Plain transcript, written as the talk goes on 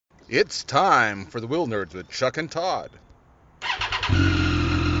It's time for the Wheel Nerds with Chuck and Todd.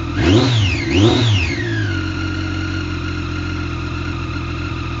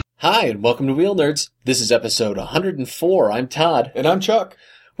 Hi, and welcome to Wheel Nerds. This is episode 104. I'm Todd. And I'm Chuck.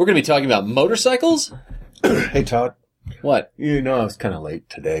 We're going to be talking about motorcycles? Hey, Todd. What? You know I was kind of late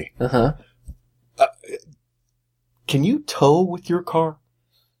today. Uh-huh. Can you tow with your car?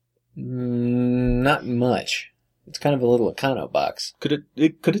 Not much. It's kind of a little Econo box. Could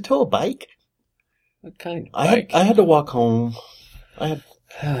it tow a bike? What kind of bike? I had to walk home. The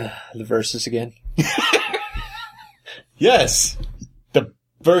Versus again? Yes! The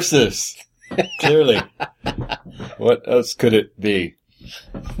Versus. Clearly. What else could it be?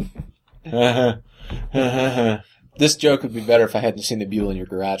 This joke would be better if I hadn't seen the Buell in your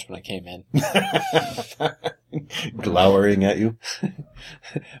garage when I came in. Glowering at you.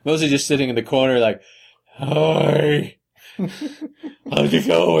 Mostly just sitting in the corner like, hi, how's it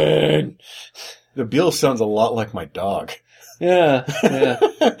going? The Buell sounds a lot like my dog. Yeah.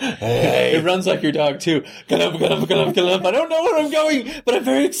 Hey. It runs like your dog too. Galump, galump, galump, galump. I don't know where I'm going, but I'm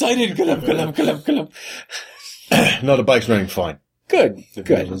very excited. Galump, galump, galump, galump. No, the bike's running fine. Good. The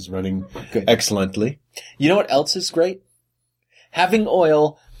Buell is running excellently. You know what else is great? Having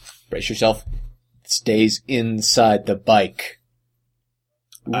oil, brace yourself, stays inside the bike.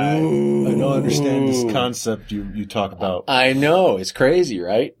 I don't understand this concept you talk about. I know. It's crazy,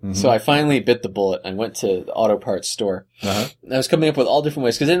 right? Mm-hmm. So I finally bit the bullet. I went to the auto parts store. Uh-huh. I was coming up with all different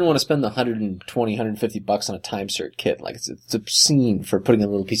ways because I didn't want to spend the $120, $150 on a time cert kit. Like it's obscene for putting in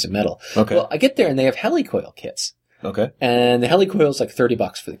a little piece of metal. Okay. Well, I get there and they have helicoil kits. Okay. And the helicoil is like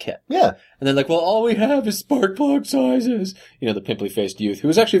 $30 for the kit. Yeah. And they're like, well, all we have is spark plug sizes. You know, the pimply-faced youth who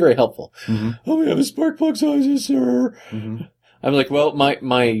was actually very helpful. Mm-hmm. All we have is spark plug sizes, sir. Mm-hmm. I'm like, well,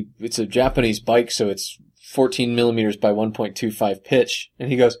 my, it's a Japanese bike, so it's 14 millimeters by 1.25 pitch.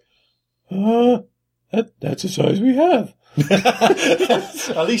 And he goes, that's the size we have.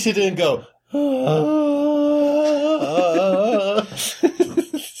 At least he didn't go,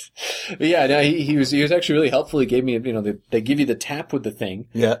 But yeah, no, he was actually really helpful. He gave me, they give you the tap with the thing.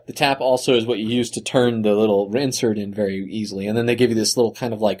 Yeah. The tap also is what you use to turn the little insert in very easily. And then they give you this little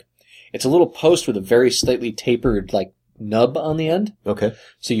kind of like, it's a little post with a very slightly tapered, like, nub on the end. Okay.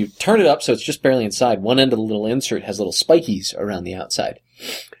 So you turn it up so it's just barely inside. One end of the little insert has little spikies around the outside.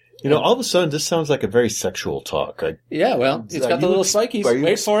 You know, all of a sudden this sounds like a very sexual talk. Yeah, well, it's got the little spikies.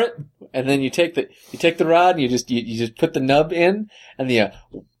 Wait for it. And then you take the rod and you just put the nub in and you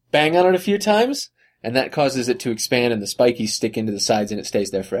bang on it a few times and that causes it to expand and the spikies stick into the sides and it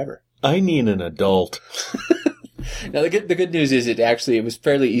stays there forever. I need an adult. Now the good news is it was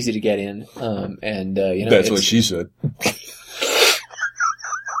fairly easy to get in, That's what she said.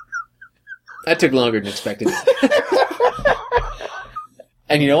 That took longer than expected.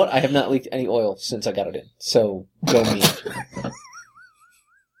 And you know what? I have not leaked any oil since I got it in. So go me.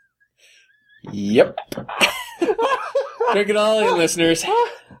 Yep. Drink it all in, listeners.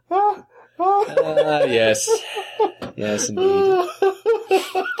 Yes. Yes, indeed.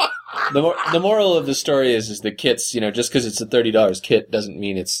 The moral of the story is the kits, just because it's a $30 kit doesn't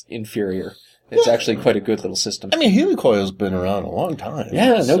mean it's inferior. It's actually quite a good little system. I mean, helicoil's been around a long time.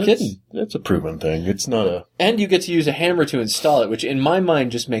 Yeah, no kidding. It's a proven thing. It's not a... And you get to use a hammer to install it, which in my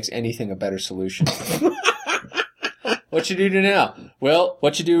mind just makes anything a better solution. What you do now? Well,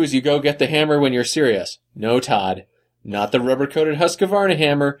 what you do is you go get the hammer when you're serious. No, Todd. Not the rubber-coated Husqvarna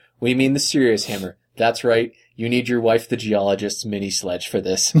hammer. We mean the serious hammer. That's right. You need your wife, the geologist's mini sledge for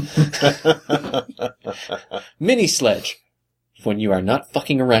this. Mini sledge. When you are not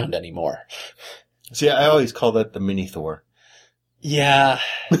fucking around anymore. See, I always call that the mini Thor. Yeah.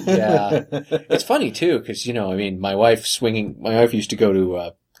 It's funny too, because, my wife used to go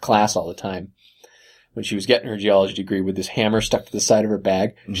to class all the time when she was getting her geology degree with this hammer stuck to the side of her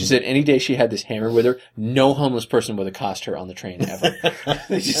bag. Mm-hmm. She said any day she had this hammer with her, no homeless person would accost her on the train ever.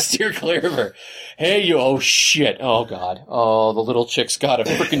 They just steer clear of her. Hey, you, oh shit, oh god, oh, the little chick's got a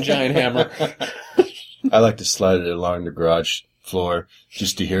freaking giant hammer. I like to slide it along the garage floor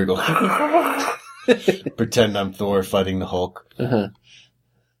just to hear it go. Pretend I'm Thor fighting the Hulk. Uh-huh.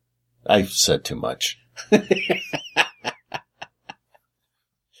 I've said too much.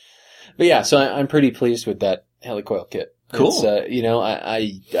 But yeah, so I'm pretty pleased with that helicoil kit. Cool. It's,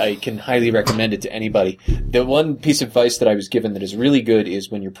 I can highly recommend it to anybody. The one piece of advice that I was given that is really good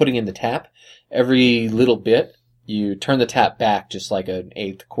is when you're putting in the tap, every little bit, you turn the tap back just like an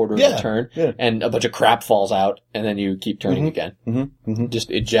eighth, quarter of a turn, and a bunch of crap falls out, and then you keep turning again. Mm-hmm. Mm-hmm.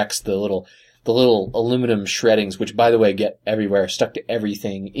 Just ejects the little aluminum shreddings, which, by the way, get everywhere, stuck to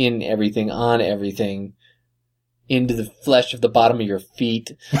everything, in everything, on everything, into the flesh of the bottom of your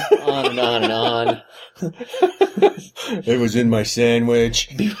feet, on and on and on. It was in my sandwich.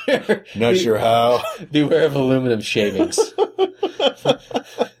 Not sure how. Beware of aluminum shavings.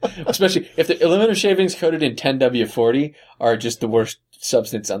 Especially if the aluminum shavings coated in 10W40 are just the worst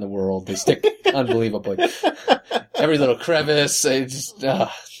substance on the world. They stick unbelievably. Every little crevice.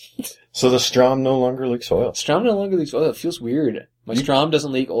 So the Strom no longer leaks oil. Strom no longer leaks oil. It feels weird. My Strom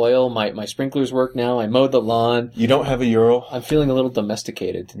doesn't leak oil. My sprinklers work now. I mowed the lawn. You don't have a Euro? I'm feeling a little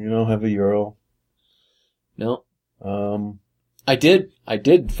domesticated. You don't have a Euro? No. I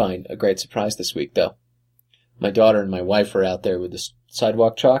did find a great surprise this week, though. My daughter and my wife were out there with the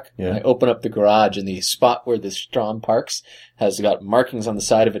sidewalk chalk. Yeah. I open up the garage, and the spot where the Strom parks has got markings on the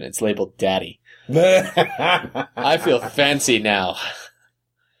side of it, and it's labeled Daddy. I feel fancy now.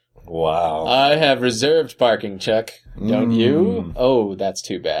 Wow. I have reserved parking, Chuck. Don't you? Oh, that's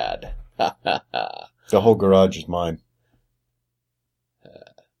too bad. The whole garage is mine.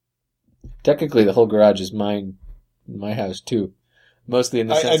 Technically, the whole garage is mine, my house, too. Mostly in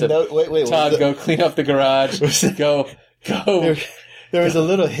the sense of, wait, Todd, go clean up the garage. Go. There was a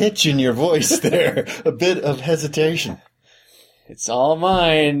little hitch in your voice there. A bit of hesitation. It's all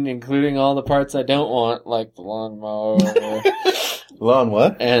mine, including all the parts I don't want, like the lawnmower. Lawn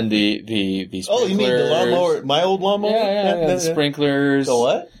what? And the sprinklers. Oh, you mean the lawnmower, my old lawnmower? Yeah. The sprinklers. The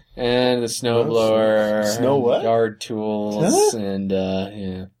what? And the snowblower. Snow what? Yard tools. Huh? And,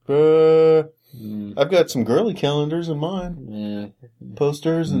 I've got some girly calendars in mine. Yeah.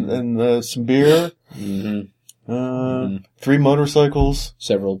 Posters and some beer. Mm-hmm. 3 motorcycles.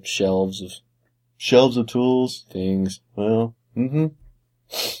 Several shelves of tools. Things. Well,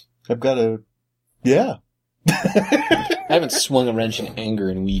 I've got yeah. I haven't swung a wrench in anger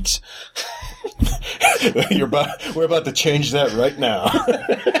in weeks. We're about to change that right now.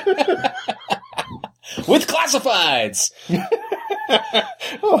 With classifieds!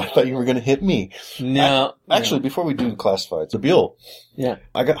 Oh, I thought you were going to hit me. No. Actually, before we do the classifieds, the Buell. Yeah.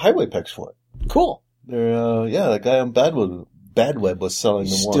 I got highway picks for it. Cool. They're, that guy on Badweb was selling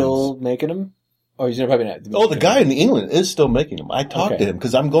them. Still making them? Oh, he's probably not. Oh, the guy in England is still making them. I talked to him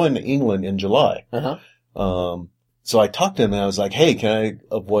because I'm going to England in July. So I talked to him and I was like, hey, can I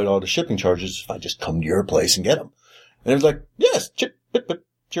avoid all the shipping charges if I just come to your place and get them? And he was like, yes,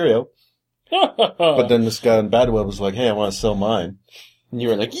 cheerio. But then this guy on Badweb was like, hey, I want to sell mine. And you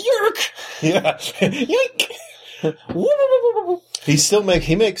were like, yerk! Yeah. Yoink!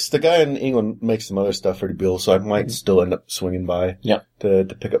 He makes, the guy in England makes some other stuff for the Buell, so I might still end up swinging by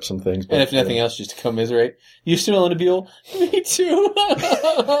to pick up some things. And if nothing else, just to commiserate. You still own a Buell? Me too.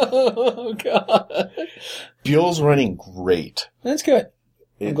 Oh, God. Buell's running great. That's good.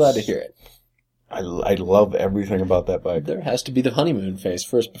 I'm glad to hear it. I love everything about that bike. There has to be the honeymoon phase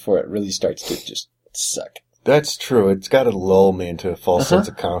first before it really starts to just suck. That's true. It's got to lull me into a false sense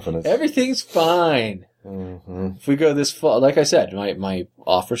of confidence. Everything's fine. If we go this fall, like I said, my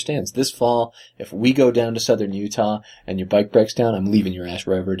offer stands. This fall, if we go down to southern Utah and your bike breaks down, I'm leaving your ass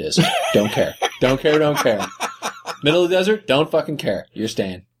wherever it is. Don't care. Don't care. Middle of the desert, don't fucking care. You're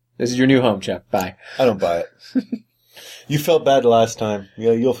staying. This is your new home, Chuck. Bye. I don't buy it. You felt bad last time.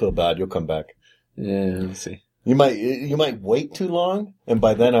 Yeah, you'll feel bad. You'll come back. Yeah, let's see. You might wait too long, and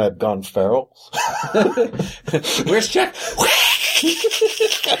by then I've gone feral. Where's Chuck?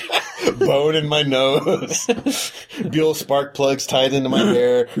 Bone in my nose. Buell spark plugs tied into my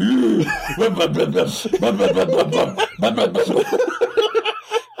hair.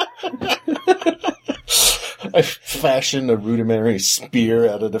 I fashioned a rudimentary spear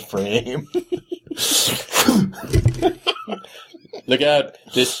out of the frame. Look out.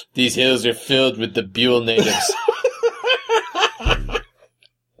 These hills are filled with the Buell natives.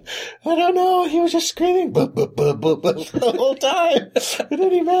 I don't know. He was just screaming the whole time. And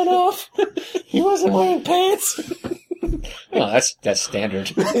then he ran off. He wasn't wearing pants. Oh, that's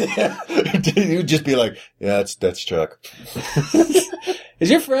standard. Yeah. You'd just be like, yeah, that's Chuck.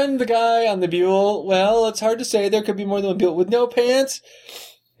 Is your friend the guy on the Buell? Well, it's hard to say. There could be more than one Buell with no pants.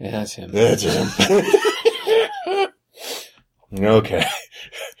 Yeah, that's him. That's him. Okay.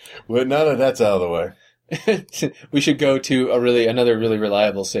 Well, now that that's out of the way. We should go to another really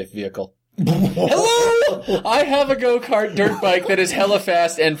reliable, safe vehicle. Hello! I have a go-kart dirt bike that is hella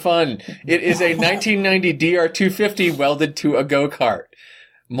fast and fun. It is a 1990 DR250 welded to a go-kart.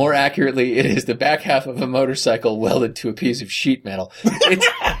 More accurately, it is the back half of a motorcycle welded to a piece of sheet metal.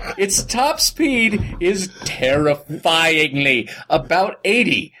 Its top speed is terrifyingly about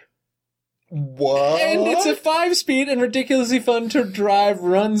 80. What? And it's a 5-speed and ridiculously fun to drive,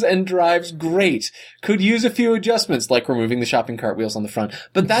 runs and drives great. Could use a few adjustments, like removing the shopping cart wheels on the front,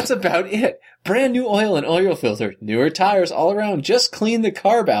 but that's about it. Brand new oil and oil filter, newer tires all around, just clean the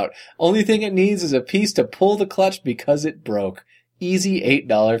carb out. Only thing it needs is a piece to pull the clutch because it broke. Easy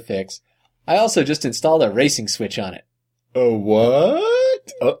 $8 fix. I also just installed a racing switch on it. Oh,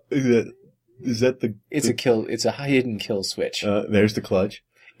 what? Oh, is that the... It's a hidden kill switch. There's the clutch.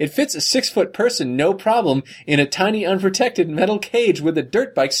 It fits a 6-foot person, no problem, in a tiny unprotected metal cage with a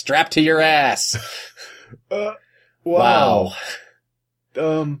dirt bike strapped to your ass. Wow.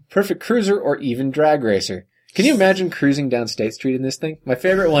 Perfect cruiser or even drag racer. Can you imagine cruising down State Street in this thing? My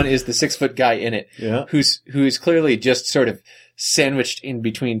favorite one is the 6-foot guy in it, who is clearly just sort of sandwiched in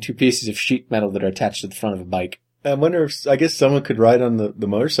between two pieces of sheet metal that are attached to the front of a bike. I wonder if, I guess someone could ride on the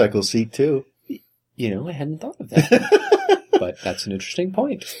motorcycle seat too. You know, I hadn't thought of that. But that's an interesting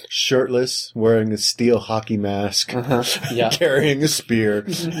point. Shirtless, wearing a steel hockey mask, yeah. carrying a spear.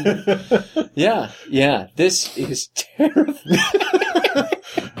 Yeah. This is terrible.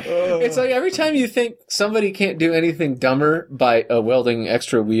 It's like every time you think somebody can't do anything dumber by welding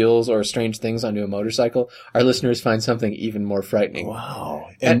extra wheels or strange things onto a motorcycle, our listeners find something even more frightening. Wow.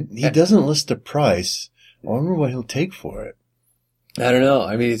 And he doesn't list a price. I wonder what he'll take for it. I don't know.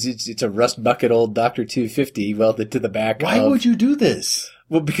 I mean, it's a rust bucket old Dr. 250 welded to the back. Why would you do this?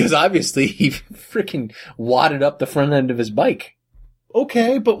 Well, because obviously he freaking wadded up the front end of his bike.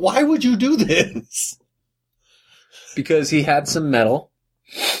 Okay, but why would you do this? Because he had some metal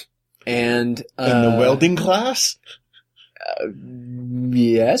and... in the welding class?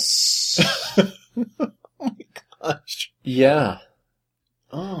 Yes. Oh my gosh. Yeah.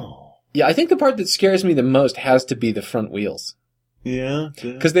 Oh. Yeah, I think the part that scares me the most has to be the front wheels. Yeah.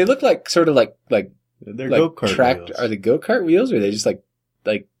 Because they look like sort of like they're go-kart wheels. Are they go-kart wheels or are they just like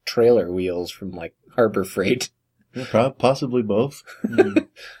trailer wheels from like Harbor Freight? Yeah, possibly both.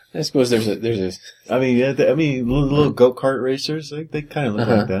 I suppose there's a. I mean, yeah. Little go-kart racers, they kind of look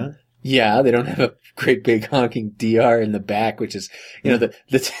like that. Yeah, they don't have a great big honking DR in the back, which is, the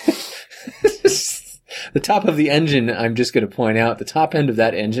the top of the engine. I'm just going to point out the top end of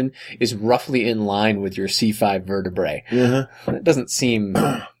that engine is roughly in line with your C5 vertebrae. It doesn't seem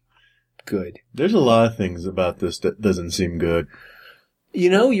good. There's a lot of things about this that doesn't seem good.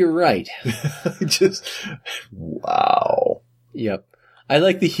 You're right. Just wow. Yep. I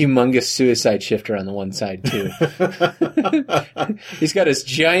like the humongous suicide shifter on the one side, too. He's got his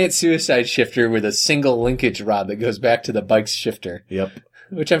giant suicide shifter with a single linkage rod that goes back to the bike's shifter. Yep.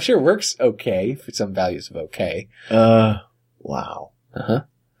 Which I'm sure works okay for some values of okay. Wow.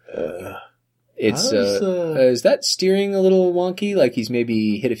 It's, is that steering a little wonky? Like he's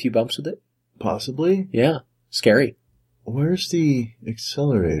maybe hit a few bumps with it? Possibly. Yeah. Scary. Where's the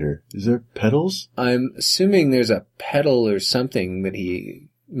accelerator? Is there pedals? I'm assuming there's a pedal or something that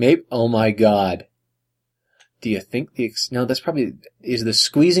oh my God. Do you think no, that's probably, is the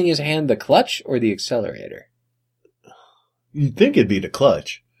squeezing his hand the clutch or the accelerator? You'd think it'd be the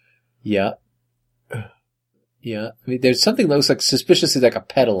clutch. Yeah. Yeah. I mean, there's something that looks like suspiciously like a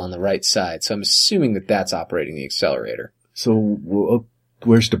pedal on the right side, so I'm assuming that that's operating the accelerator. So,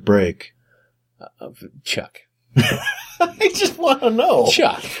 where's the brake? Chuck. I just want to know.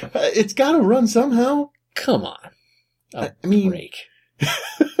 Chuck. It's got to run somehow. Come on. Brake.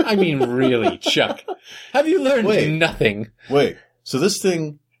 I mean, really, Chuck. Have you learned nothing? Wait. So this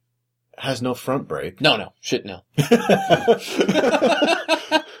thing has no front brake? No. Shit, no.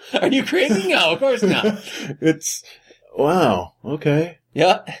 Are you crazy? No, of course not. Wow. Okay.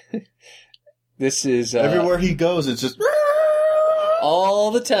 Yeah. This is... everywhere he goes, it's just... all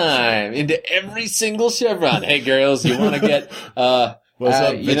the time, into every single chevron. Hey, girls, you want to get... What's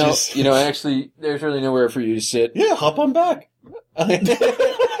up, bitches? Actually, there's really nowhere for you to sit. Yeah, hop on back. You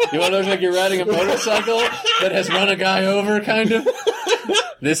want to look like you're riding a motorcycle that has run a guy over, kind of?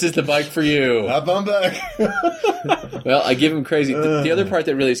 This is the bike for you. Hop on back. Well, I give him crazy. The other part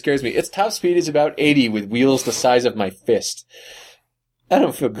that really scares me, its top speed is about 80 with wheels the size of my fist. I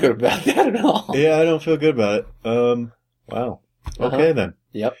don't feel good about that at all. Yeah, I don't feel good about it. Wow. Okay, then.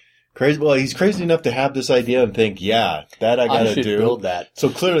 Yep. Crazy. Well, he's crazy enough to have this idea and think, yeah, that I gotta should do. Build that. So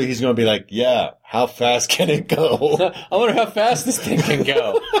clearly he's gonna be like, yeah, how fast can it go? I wonder how fast this thing can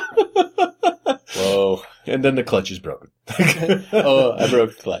go. Whoa. And then the clutch is broken. Oh, I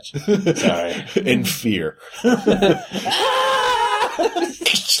broke the clutch. Sorry. In fear.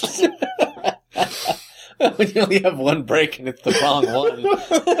 When you only have one brake and it's the wrong one.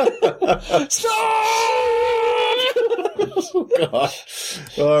 Stop! Oh, God.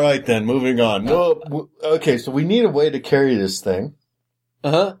 All right, then. Moving on. No, okay, so we need a way to carry this thing.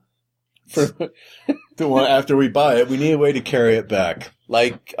 After we buy it, we need a way to carry it back.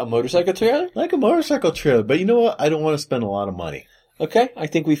 Like a motorcycle trailer? Like a motorcycle trailer. But you know what? I don't want to spend a lot of money. Okay, I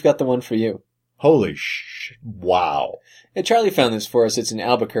think we've got the one for you. Holy wow. And Charlie found this for us. It's in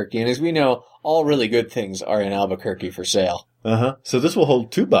Albuquerque, and as we know, all really good things are in Albuquerque for sale. Uh-huh. So this will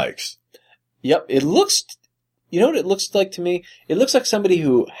hold 2 bikes. Yep, it looks... You know what it looks like to me? It looks like somebody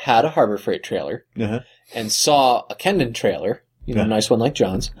who had a Harbor Freight trailer and saw a Kendon trailer, a nice one like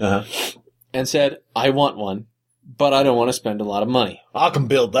John's, and said, I want one, but I don't want to spend a lot of money. I can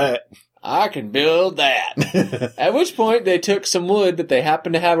build that. I can build that. At which point they took some wood that they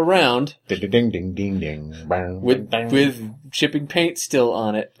happened to have around with shipping paint still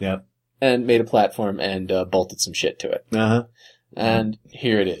on it and made a platform and bolted some shit to it. And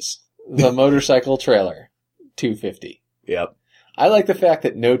here it is. The motorcycle trailer. $250. Yep. I like the fact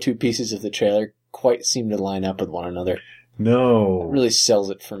that no two pieces of the trailer quite seem to line up with one another. No. It really sells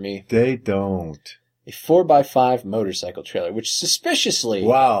it for me. They don't. A 4x5 motorcycle trailer, which suspiciously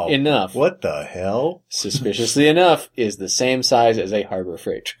enough. What the hell? Suspiciously enough is the same size as a Harbor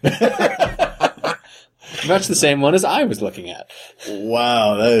Freight. Much the same one as I was looking at.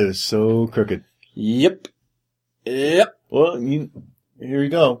 Wow, that is so crooked. Yep. Well, here you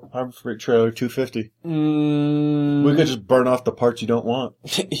go. Harbor Freight trailer, $250. We could just burn off the parts you don't want.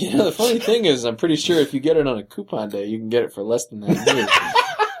 The funny thing is, I'm pretty sure if you get it on a coupon day, you can get it for less than that.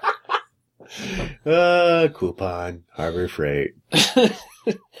 Coupon, Harbor Freight.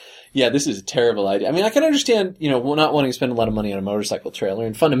 Yeah, this is a terrible idea. I mean, I can understand, not wanting to spend a lot of money on a motorcycle trailer,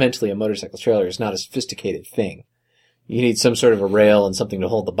 and fundamentally a motorcycle trailer is not a sophisticated thing. You need some sort of a rail and something to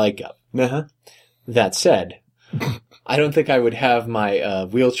hold the bike up. That said, I don't think I would have my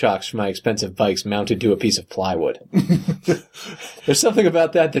wheel chocks for my expensive bikes mounted to a piece of plywood. There's something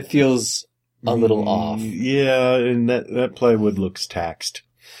about that feels a little off. Yeah, and that plywood looks taxed.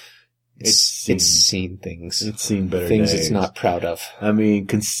 It's seen things. It's seen better things days. It's not proud of. I mean,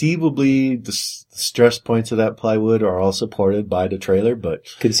 conceivably, the stress points of that plywood are all supported by the trailer, but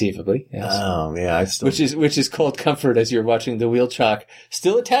conceivably, yes. Oh, yeah, which is cold comfort as you're watching the wheel chock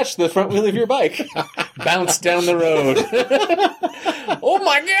still attached to the front wheel of your bike bounce down the road. Oh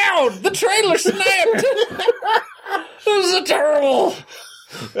my God, the trailer snapped. This is terrible.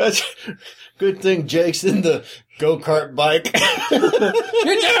 That's good thing Jake's in the go-kart bike. Get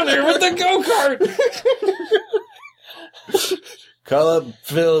down there with the go-kart. Call up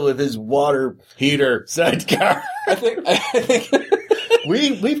Phil with his water heater sidecar. I think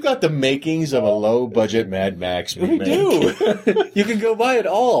we've got the makings of a low-budget Mad Max. We do. You can go buy it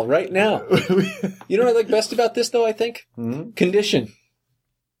all right now. You know what I like best about this, though, I think? Condition.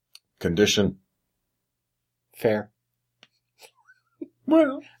 Fair.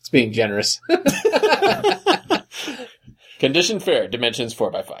 Well, it's being generous. Condition fair. Dimensions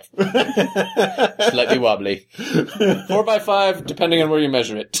 4x5. Slightly wobbly. 4x5, depending on where you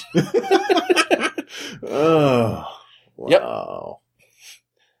measure it. Oh, Yep. wow.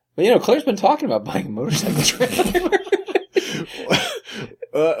 But Claire's been talking about buying a motorcycle trailer.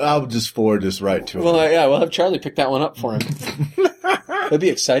 I'll just forward this right to him. Well, yeah, we'll have Charlie pick that one up for him. He'll be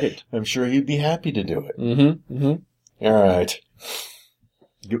excited. I'm sure he'd be happy to do it. All right.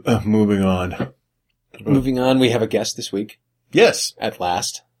 Moving on. We have a guest this week. Yes. At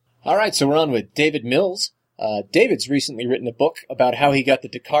last. All right, so we're on with David Mills. David's recently written a book about how he got the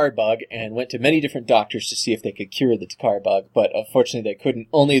Dakar bug and went to many different doctors to see if they could cure the Dakar bug, but unfortunately they couldn't.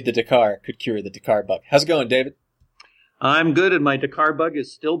 Only the Dakar could cure the Dakar bug. How's it going, David? I'm good, and my Dakar bug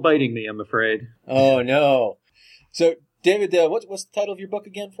is still biting me, I'm afraid. Oh, no. So, David, what's the title of your book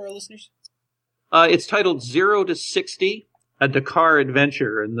again for our listeners? It's titled 0 to 60, a Dakar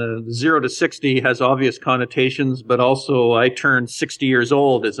adventure. And the 0 to 60 has obvious connotations, but also I turned 60 years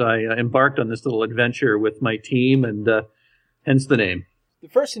old as I embarked on this little adventure with my team, and hence the name. The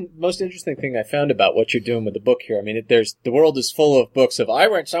first and most interesting thing I found about what you're doing with the book here, I mean, the world is full of books of, I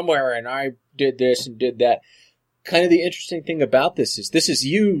went somewhere and I did this and did that. Kind of the interesting thing about this is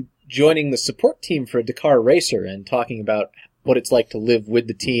you joining the support team for a Dakar racer and talking about what it's like to live with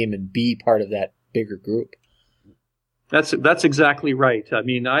the team and be part of that bigger group. That's exactly right. I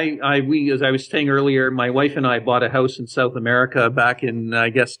mean, we, as I was saying earlier, my wife and I bought a house in South America back in,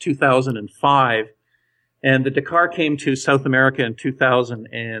 I guess, 2005. And the Dakar came to South America in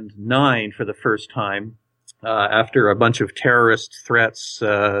 2009 for the first time, after a bunch of terrorist threats,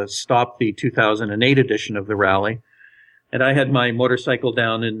 stopped the 2008 edition of the rally. And I had my motorcycle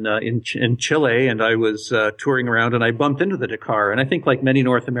down in Chile, and I was, touring around, and I bumped into the Dakar. And I think, like many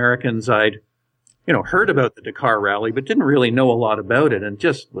North Americans, I'd heard about the Dakar rally, but didn't really know a lot about it, and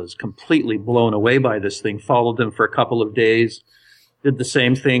just was completely blown away by this thing. Followed them for a couple of days, did the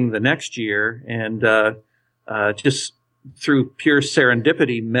same thing the next year, and just through pure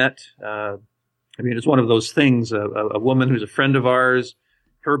serendipity met. It's one of those things. A woman who's a friend of ours.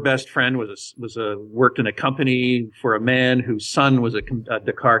 Her best friend worked in a company for a man whose son was a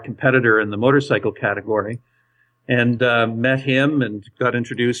Dakar competitor in the motorcycle category, and met him and got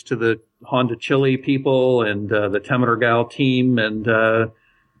introduced to the Honda Chile people and the Temergal team, and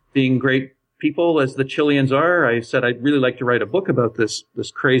being great people as the Chileans are, I said I'd really like to write a book about this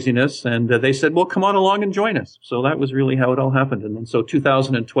craziness, and they said, well, come on along and join us. So that was really how it all happened. And then so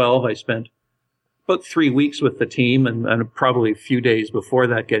 2012, I spent about 3 weeks with the team, and probably a few days before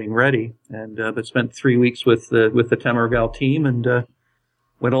that getting ready, and but spent 3 weeks with the Temergal team, and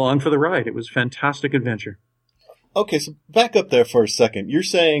went along for the ride. It was a fantastic adventure. Okay, so back up there for a second. You're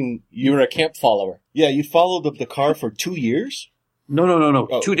saying you were a camp follower. Yeah, you followed the car for 2 years? No.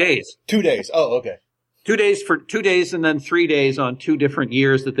 Oh. 2 days. 2 days. Oh, okay. 2 days for 2 days, and then 3 days on 2 different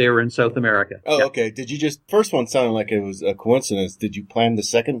years that they were in South America. Oh, yeah. Okay. Did you first one sounded like it was a coincidence. Did you plan the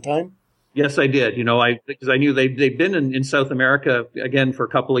second time? Yes, I did. Because I knew they'd been in South America again for a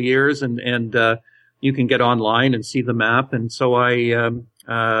couple of years, and you can get online and see the map. And so I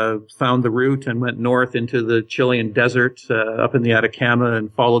found the route and went north into the Chilean desert, up in the Atacama,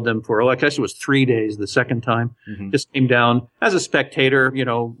 and followed them for, I guess it was 3 days the second time. Mm-hmm. Just came down as a spectator,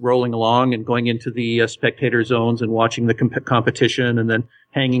 rolling along and going into the spectator zones and watching the competition, and then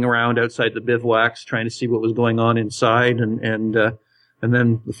hanging around outside the bivouacs trying to see what was going on inside. And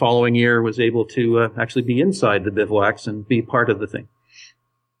then the following year was able to actually be inside the bivouacs and be part of the thing.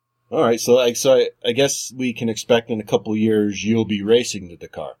 All right, so I guess we can expect in a couple of years you'll be racing the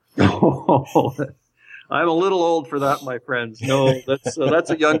Dakar. Oh, I'm a little old for that, my friends. No, that's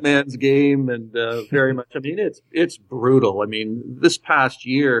a young man's game, and very much. It's brutal. This past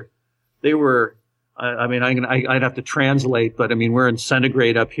year they were. I'd have to translate, but we're in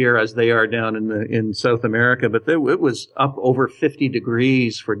centigrade up here as they are down in South America. But it was up over 50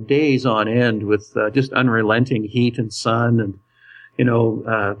 degrees for days on end, with just unrelenting heat and sun, and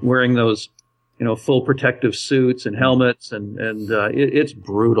wearing those full protective suits and helmets, and it's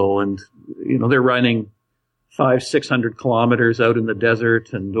brutal. And they're running 500-600 kilometers out in the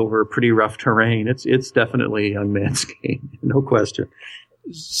desert and over pretty rough terrain. It's definitely a young man's game, no question.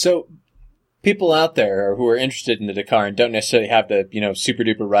 So, people out there who are interested in the Dakar and don't necessarily have the, super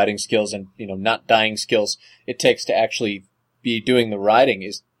duper riding skills and, not dying skills it takes to actually be doing the riding,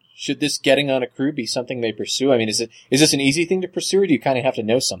 should this getting on a crew be something they pursue? Is this an easy thing to pursue, or do you kind of have to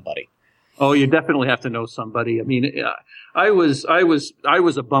know somebody? Oh, you definitely have to know somebody. I was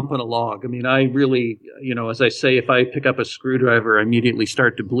a bump in a log. I really, as I say, if I pick up a screwdriver, I immediately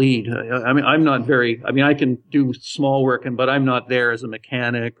start to bleed. I'm not very, I can do small work, but I'm not there as a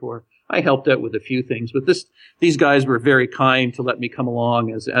mechanic, or I helped out with a few things, but these guys were very kind to let me come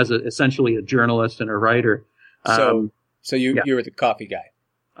along as essentially a journalist and a writer. So you were the coffee guy.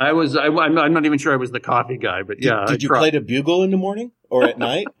 I'm not even sure I was the coffee guy, but yeah. Did you play the bugle in the morning or at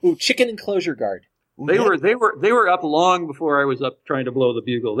night? Ooh, chicken enclosure guard. They were up long before I was up trying to blow the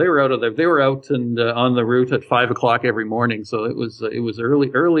bugle. They were out of there. They were out and on the route at 5:00 every morning. So it was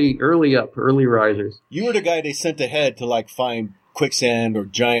early risers. You were the guy they sent ahead to find quicksand or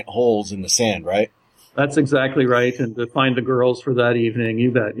giant holes in the sand, right? That's exactly right. And to find the girls for that evening,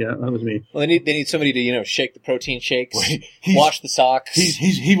 you bet. Yeah, that was me. Well, they need somebody to, shake the protein shakes, wash the socks.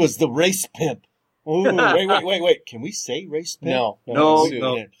 He was the race pimp. Ooh, wait. Can we say race pimp? No.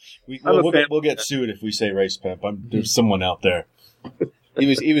 We'll get sued if we say race pimp. There's someone out there.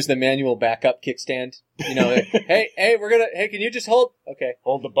 He was the manual backup kickstand. Hey, can you just hold? Okay.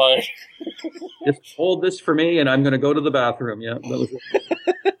 Hold the bike. Just hold this for me, and I'm going to go to the bathroom. Yeah, that was it.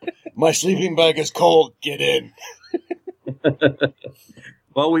 My sleeping bag is cold. Get in.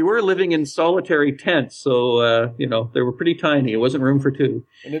 Well, we were living in solitary tents, so, they were pretty tiny. It wasn't room for two.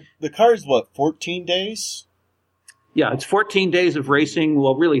 And the car's, 14 days? Yeah, it's 14 days of racing.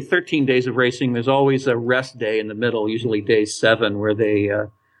 Well, really 13 days of racing. There's always a rest day in the middle, usually day 7, where they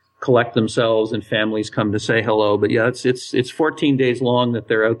collect themselves and families come to say hello. But yeah, it's 14 days long that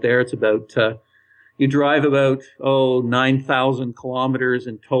they're out there. It's about you drive about 9,000 kilometers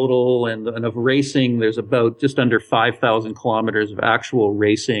in total, and of racing, there's about just under 5,000 kilometers of actual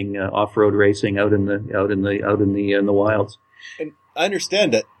racing, off-road racing out in the wilds. And I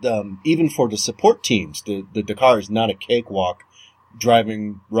understand that even for the support teams, the Dakar is not a cakewalk,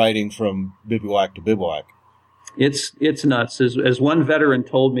 riding from bivouac to bivouac. It's nuts. As one veteran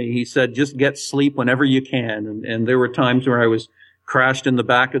told me, he said, just get sleep whenever you can. And there were times where I was crashed in the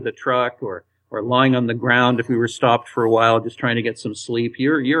back of the truck or lying on the ground if we were stopped for a while, just trying to get some sleep.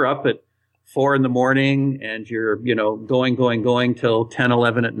 You're up at 4 a.m. and you're, going till 10,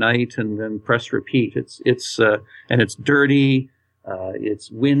 11 at night and then press repeat. It's dirty.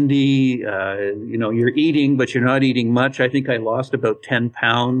 It's windy. You're eating, but you're not eating much. I think I lost about 10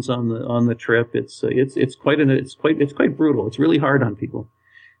 pounds on the trip. It's quite brutal. It's really hard on people.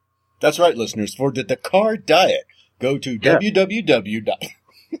 That's right, listeners. For the Dakar diet, go to www.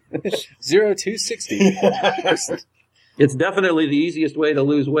 0260. It's definitely the easiest way to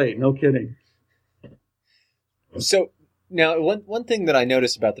lose weight. No kidding. So now, one thing that I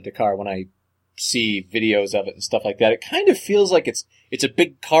notice about the Dakar when I see videos of it and stuff like that, it kind of feels like it's a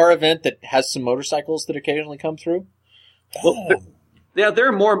big car event that has some motorcycles that occasionally come through. Well, there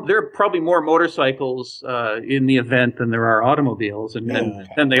are probably more motorcycles in the event than there are automobiles,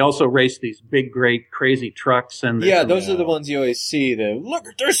 and they also race these big, great, crazy trucks. And those are the ones you always see. Look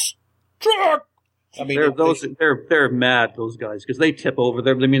at this truck. I mean, they're mad, those guys, because they tip over.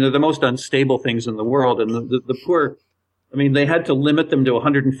 They're the most unstable things in the world, and the poor. I mean, they had to limit them to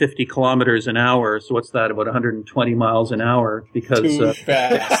 150 kilometers an hour. So what's that? About 120 miles an hour because too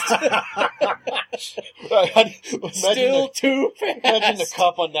fast. Still too fast. Imagine the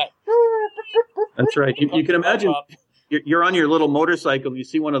cop on that. That's right. You can imagine you're on your little motorcycle and you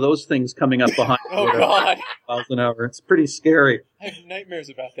see one of those things coming up behind you. Oh God! Miles an hour. It's pretty scary. I have nightmares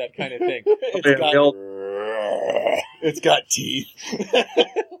about that kind of thing. It's got teeth.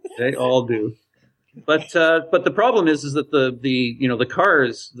 They all do. But the problem is that the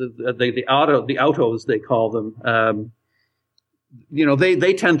cars, the autos they call them,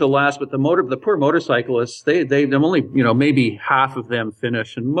 they tend to last, but the poor motorcyclists, they only, maybe half of them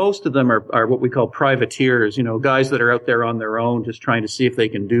finish, and most of them are what we call privateers, guys that are out there on their own just trying to see if they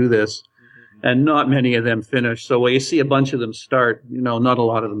can do this, and not many of them finish. So when you see a bunch of them start, not a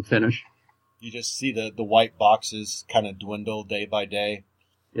lot of them finish. You just see the white boxes kind of dwindle day by day.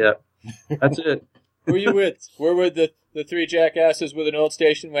 Yeah, that's it. Who are you with? We're with the three jackasses with an old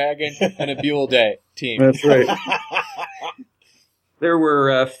station wagon and a Buell Day team. That's right. There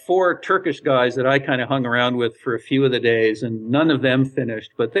were 4 Turkish guys that I kind of hung around with for a few of the days, and none of them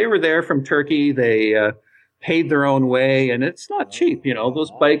finished. But they were there from Turkey. They paid their own way, and it's not cheap.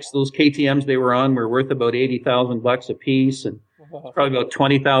 Those bikes, those KTMs they were on were worth about $80,000 a piece, and it's probably about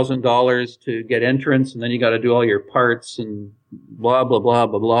 $20,000 to get entrance, and then you got to do all your parts and blah blah blah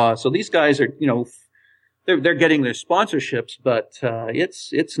blah blah. So these guys are, they're getting their sponsorships, but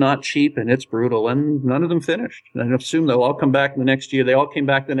it's not cheap and it's brutal, and none of them finished. And I assume they'll all come back the next year. They all came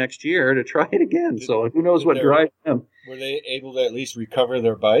back the next year to try it again. So who knows what drives them? Were they able to at least recover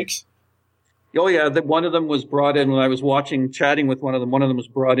their bikes? Oh yeah, one of them was brought in when I was chatting with one of them. One of them was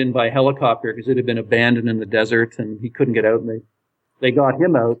brought in by helicopter because it had been abandoned in the desert and he couldn't get out. And they got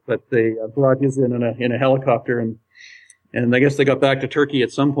him out, but they brought his in a helicopter, and I guess they got back to Turkey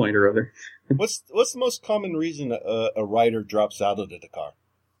at some point or other. What's the most common reason a rider drops out of the Dakar?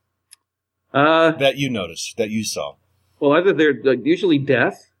 That you noticed, that you saw? Well, either they're usually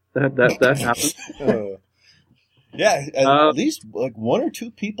death. That happens. Yeah, at least like 1 or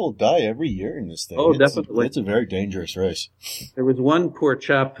 2 people die every year in this thing. Oh, definitely. It's a very dangerous race. There was one poor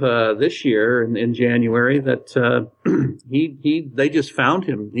chap this year in January that they just found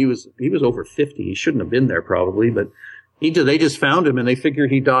him. He was over 50. He shouldn't have been there probably, but they just found him and they figure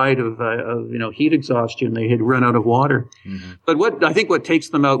he died of heat exhaustion. They had run out of water. Mm-hmm. But what takes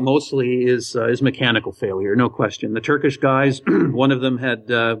them out mostly is mechanical failure, no question. The Turkish guys, one of them had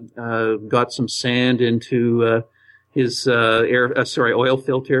got some sand into his oil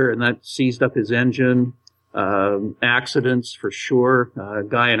filter, and that seized up his engine. Accidents for sure. A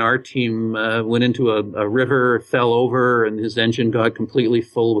guy in our team went into a river, fell over, and his engine got completely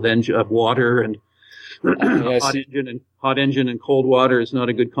full of water. And hot engine and cold water is not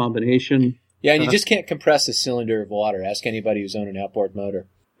a good combination. Yeah, and you just can't compress a cylinder of water. Ask anybody who's owned an outboard motor.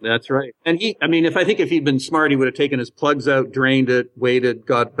 That's right. And if he'd been smart, he would have taken his plugs out, drained it, waited,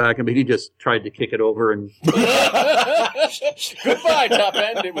 got back. I mean, he just tried to kick it over and. Goodbye, top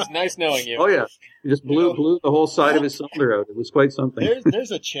end. It was nice knowing you. Oh yeah, he just blew the whole side of his cylinder out. It was quite something.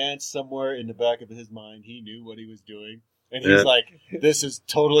 There's a chance somewhere in the back of his mind he knew what he was doing. And he's like, this is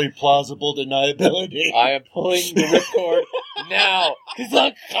totally plausible deniability. I am pulling the ripcord now.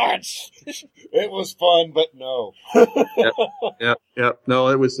 It was fun, but no. Yeah. No,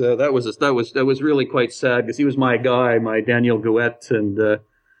 it was that was really quite sad because he was my guy, my Daniel Gouet, and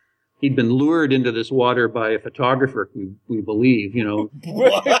he'd been lured into this water by a photographer, we believe,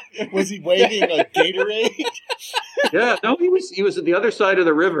 What? Was he waving a Gatorade? Yeah, no, he was at the other side of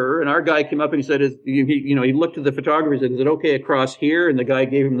the river, and our guy came up and he said, he looked at the photographer and said, "Is it okay across here?" And the guy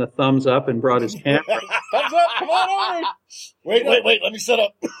gave him the thumbs up and brought his camera. Thumbs up, come on over. Wait, let me set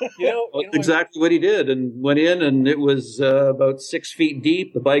up. That's exactly what he did, and went in, and it was about 6 feet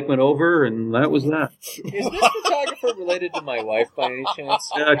deep. The bike went over, and that was that. Is this photographer related to my wife by any chance?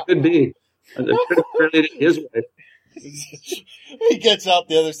 Yeah, it could be. It could have related to his wife. He gets out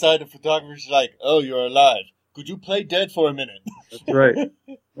the other side, the photographer's like, "Oh, you're alive. Could you play dead for a minute?"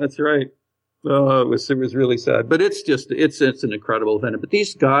 That's right. Oh, it was really sad, but it's an incredible event. But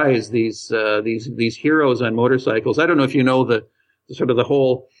these guys, these heroes on motorcycles, I don't know if you know the sort of the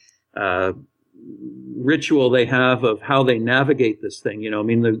whole ritual they have of how they navigate this thing. I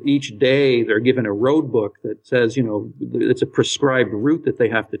mean, each day they're given a road book that says, it's a prescribed route that they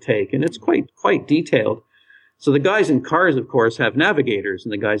have to take, and it's quite detailed. So the guys in cars, of course, have navigators,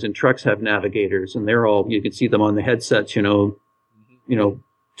 and the guys in trucks have navigators, and you can see them on the headsets,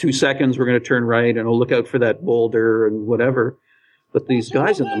 2 seconds, we're going to turn right, and we'll look out for that boulder and whatever. But these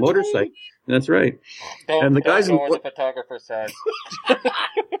guys in the motorcycle, that's right. And the guys in the photographer says.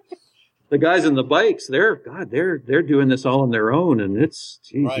 The guys in the bikes, they're doing this all on their own, and you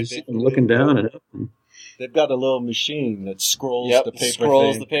see them looking down and up. They've got a little machine that scrolls the paper.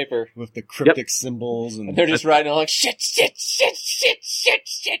 Scrolls the paper with the cryptic symbols, and they're just riding along. Shit.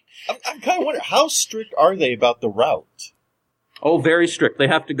 I'm kind of wondering, how strict are they about the route? Oh, very strict. They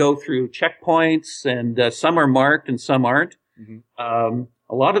have to go through checkpoints, and some are marked and some aren't. Mm-hmm.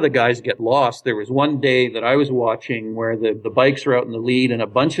 A lot of the guys get lost. There was one day that I was watching where the bikes are out in the lead, and a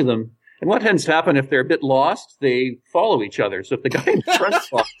bunch of them. And what tends to happen if they're a bit lost, they follow each other. So if the guy in front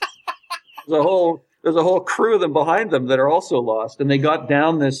lost, there's a whole crew of them behind them that are also lost. And they got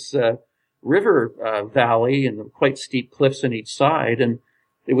down this river valley and quite steep cliffs on each side. And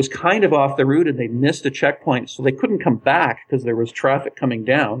it was kind of off the route, and they missed a checkpoint. So they couldn't come back because there was traffic coming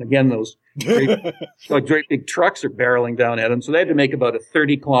down. Again, those great big trucks are barreling down at them. So they had to make about a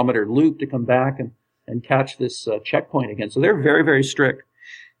 30-kilometer loop to come back and catch this checkpoint again. So they're very, very strict.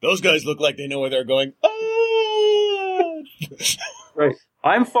 Those guys look like they know where they're going. Right.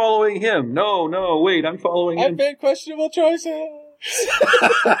 I'm following him. No, wait, I'm following him. I've made questionable choices.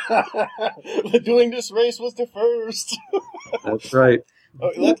 Doing this race was the first. That's right.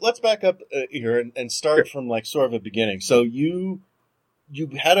 Let's back up here and start from like sort of a beginning. So you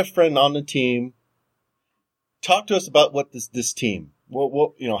had a friend on the team. Talk to us about what this team.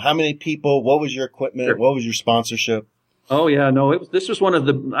 What how many people? What was your equipment? Sure. What was your sponsorship? Oh yeah, no, this was one of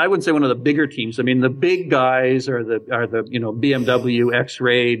the bigger teams. I mean, the big guys are the BMW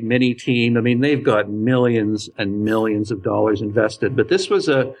X-Raid Mini team. I mean, they've got millions and millions of dollars invested. But this was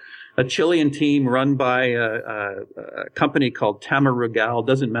a Chilean team run by a company called Tamarugal.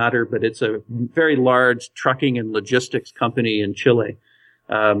 Doesn't matter, but it's a very large trucking and logistics company in Chile.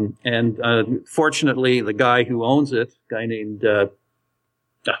 Fortunately, the guy who owns it, a guy named I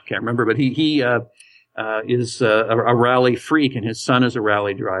can't remember, but he is a rally freak, and his son is a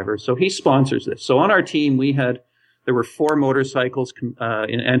rally driver. So he sponsors this. So on our team, there were 4 motorcycles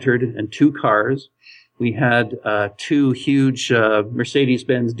entered and 2 cars. We had 2 huge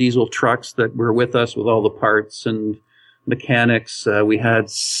Mercedes-Benz diesel trucks that were with us with all the parts and mechanics. We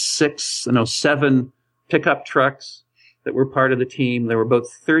had 7 pickup trucks that were part of the team. There were about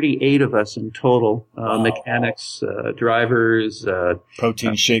 38 of us in total, mechanics, drivers,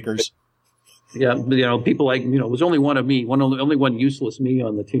 protein shakers. Yeah, people like, it was only one of me, only one useless me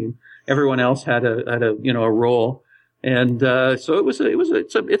on the team. Everyone else had a role. And, so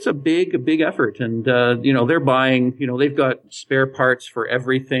it's a big effort. And, they're buying, they've got spare parts for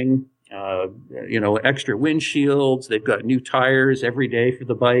everything, extra windshields. They've got new tires every day for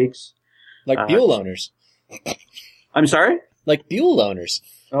the bikes. Like Buell owners. I'm sorry? Like Buell owners.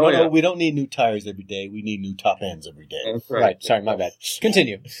 Oh, no, we don't need new tires every day. We need new top ends every day. That's right. Sorry, my bad.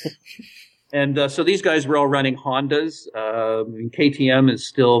 Continue. And so these guys were all running Hondas. KTM is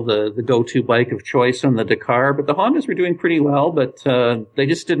still the go-to bike of choice on the Dakar, but the Hondas were doing pretty well, but they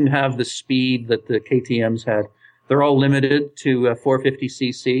just didn't have the speed that the KTMs had. They're all limited to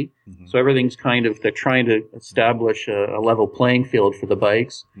 450cc, so everything's they're trying to establish a level playing field for the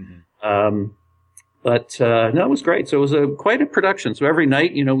bikes. But it was great. So it was quite a production. So every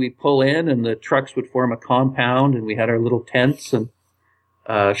night, we'd pull in, and the trucks would form a compound, and we had our little tents and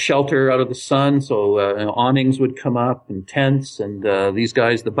shelter out of the sun. So awnings would come up and tents, and these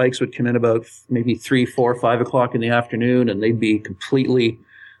guys, the bikes would come in about maybe 3, 4, 5 o'clock in the afternoon, and they'd be completely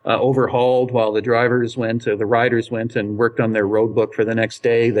overhauled while the riders went and worked on their road book for the next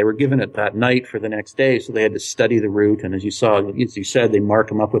day. They were given it that night for the next day, so they had to study the route. And as you said, they mark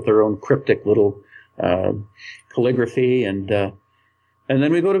them up with their own cryptic little calligraphy, and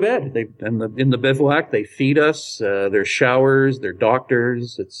then we go to bed. In the bivouac, they feed us. There's showers, there's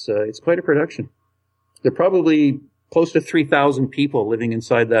doctors. It's quite a production. There are probably close to 3,000 people living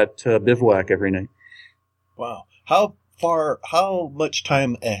inside that bivouac every night. Wow. How much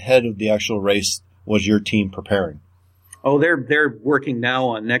time ahead of the actual race was your team preparing? Oh, they're working now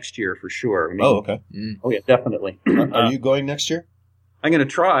on next year for sure. I mean, okay. Oh, yeah, definitely. Are you going next year? I'm going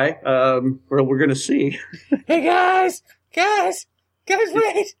to try. We're going to see. Hey, guys,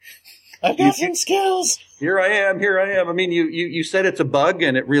 wait. I've got some skills. Here I am. I mean, you said it's a bug,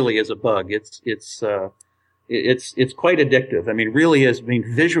 and it really is a bug. It's quite addictive. I mean, really is. I mean,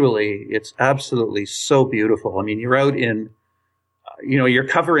 visually, it's absolutely so beautiful. I mean, you're out in, you're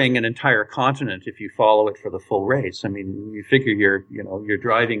covering an entire continent if you follow it for the full race. I mean, you figure you're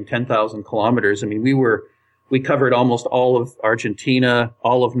driving 10,000 kilometers. I mean, we covered almost all of Argentina,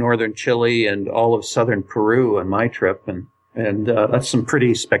 all of northern Chile, and all of southern Peru on my trip, and that's some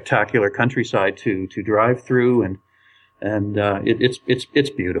pretty spectacular countryside to drive through, and it's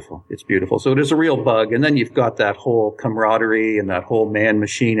beautiful. It's beautiful. So it is a real bug. And then you've got that whole camaraderie and that whole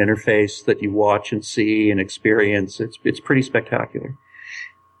man-machine interface that you watch and see and experience. It's pretty spectacular.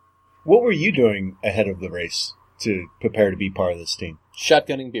 What were you doing ahead of the race to prepare to be part of this team?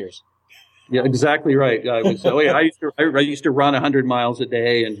 Shotgunning beers. Yeah, exactly right. I used to run 100 miles a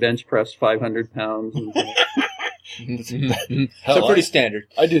day and bench press 500 pounds. So pretty standard.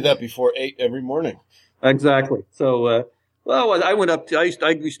 I do that before 8 every morning. Exactly. So, I went up to, I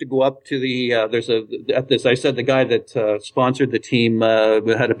used to go up to the, I said the guy that, sponsored the team,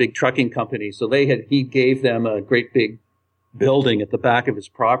 had a big trucking company. So he gave them a great big building at the back of his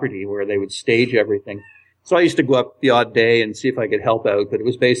property where they would stage everything. So I used to go up the odd day and see if I could help out, but it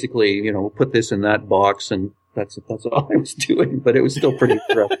was basically, put this in that box, and that's all I was doing, but it was still pretty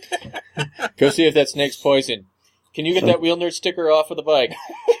rough. Go see if that snake's poison. Can you get that Wheel Nerd sticker off of the bike?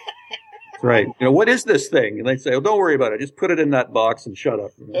 Right. What is this thing? And they say, don't worry about it. Just put it in that box and shut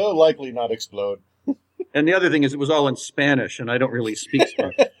up. It'll likely not explode. And the other thing is it was all in Spanish, and I don't really speak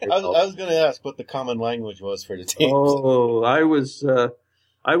Spanish. I was going to ask what the common language was for the team. Oh, I was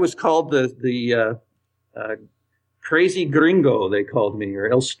called the crazy gringo, they called me,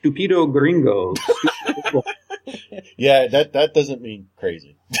 or el stupido gringo. Yeah, that doesn't mean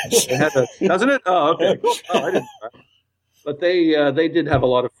crazy. Doesn't it? Oh, okay. Oh, I didn't. But they did have a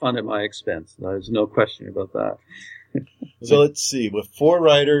lot of fun at my expense. There's no question about that. So let's see. With 4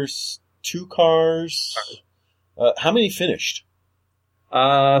 riders, 2 cars, how many finished?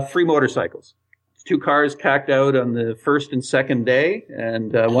 3 motorcycles. 2 cars cacked out on the first and second day,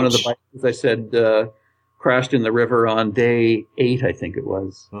 and one of the bikes, as I said, crashed in the river on day 8, I think it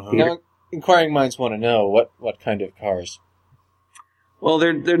was. Uh-huh. Now, inquiring minds want to know what kind of cars. Well,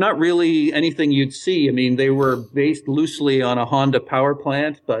 they're not really anything you'd see. I mean, they were based loosely on a Honda power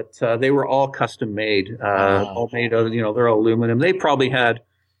plant, but they were all custom made. All made out of, they're all aluminum. They probably had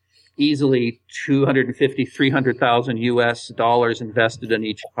easily $250,000-300,000 US dollars invested in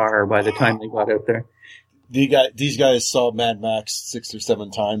each car by the time they got out there. These guys saw Mad Max 6 or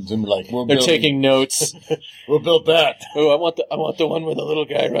 7 times and were like, they're taking notes. We'll build that. Oh, I want the one with the little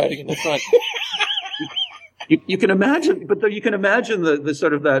guy riding in the front. You can imagine, you can imagine the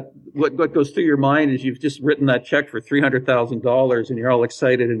sort of that, what goes through your mind is you've just written that check for $300,000 and you're all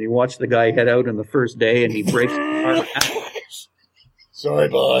excited and you watch the guy head out on the first day and he breaks the car. Sorry,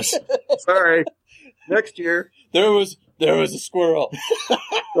 boss. Sorry. Next year. There was a squirrel.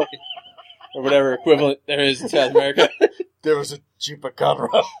 Or whatever equivalent there is in South America. There was a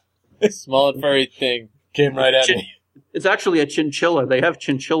chupacabra. Small and furry thing. Came right at me. It's actually a chinchilla. They have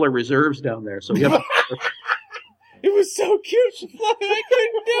chinchilla reserves down there. So you have It was so cute. I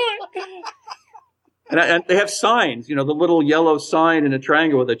couldn't do it. And they have signs, the little yellow sign in a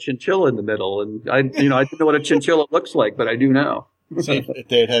triangle with a chinchilla in the middle. And I didn't know what a chinchilla looks like, but I do now. So if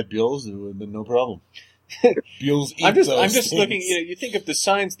they had Buells, it would have been no problem. Buells eat I'm just things. looking, you think of the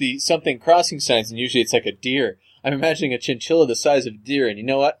signs, the something crossing signs, and usually it's like a deer. I'm imagining a chinchilla the size of a deer, and you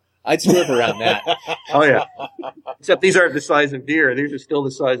know what? I'd swerve around that. Oh, yeah. Except these aren't the size of deer. These are still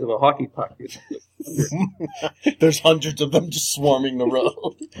the size of a hockey puck. There's hundreds of them just swarming the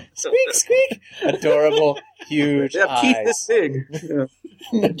road. Squeak, squeak. Adorable, huge They have eyes. teeth this big. Yeah.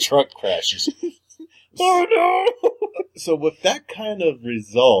 The truck crashes. Oh, no! So with that kind of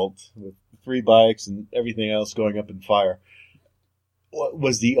result, with 3 bikes and everything else going up in fire,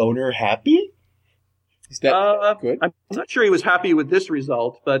 was the owner happy? Is that good? I'm not sure he was happy with this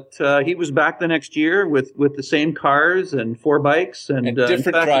result, but he was back the next year with the same cars and 4 bikes and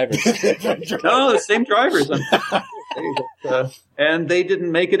different drivers. No, the same drivers. And they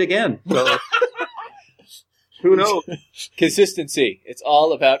didn't make it again. So Who knows? Consistency. It's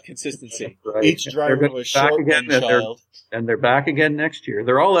all about consistency. Right. Each driver was short again, one child. and they're back again next year.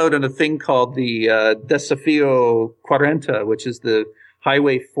 They're all out on a thing called the Desafío 40, which is the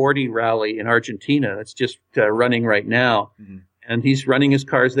Highway 40 rally in Argentina. It's just running right now. Mm-hmm. And he's running his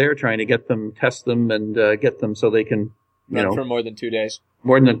cars there, trying to get them, test them, and get them so they can, run for more than 2 days.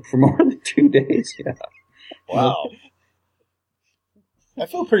 For more than 2 days, yeah. Wow. I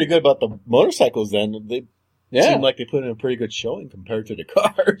feel pretty good about the motorcycles then. They seem like they put in a pretty good showing compared to the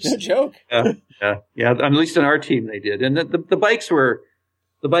cars. No joke. Yeah. At least in our team they did. And the bikes were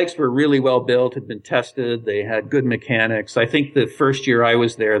really well built, had been tested. They had good mechanics. I think the first year I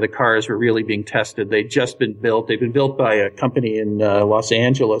was there, the cars were really being tested. They'd just been built. They'd been built by a company in Los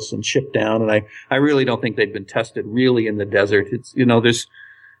Angeles and shipped down. And I really don't think they'd been tested really in the desert. It's, there's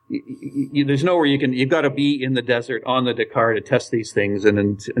nowhere you've got to be in the desert on the Dakar to test these things.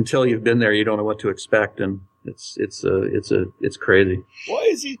 And until you've been there, you don't know what to expect. And it's crazy. Why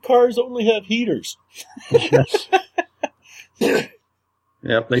does these cars only have heaters?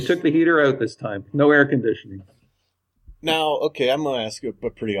 Yep, they took the heater out this time. No air conditioning. Now, okay, I'm going to ask you a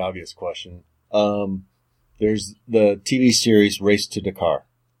pretty obvious question. There's the TV series Race to Dakar.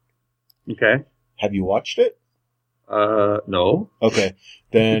 Okay. Have you watched it? No. Okay,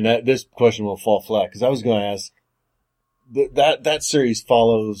 then this question will fall flat because I was going to ask. That series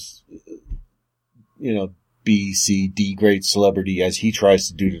follows, B, C, D grade celebrity as he tries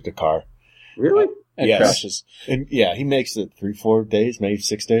to do the Dakar. Really? And crashes. And yeah, he makes it 3-4 days, maybe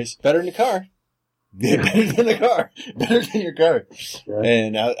 6 days. Better than the car. Yeah, better than the car. Better than your car. Yeah.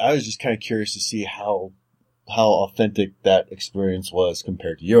 And I was just kind of curious to see how authentic that experience was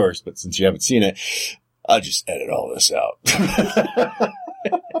compared to yours. But since you haven't seen it, I'll just edit all this out.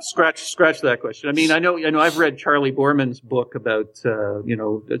 Scratch that question. I mean, I know I've read Charlie Borman's book about, is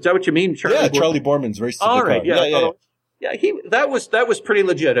that what you mean? Charlie Borman's Race to Dakar. Right, yeah. Yeah, that was pretty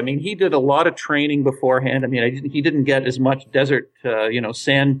legit. I mean, he did a lot of training beforehand. I mean, he didn't get as much desert,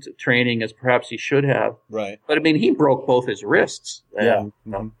 sand training as perhaps he should have. Right. But I mean, he broke both his wrists. And,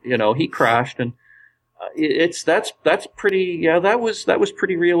 he crashed, and that's pretty. Yeah, that was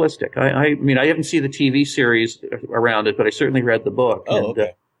pretty realistic. I mean, I haven't seen the TV series around it, but I certainly read the book. Oh,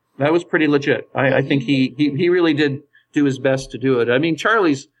 okay. That was pretty legit. I think he really did do his best to do it. I mean,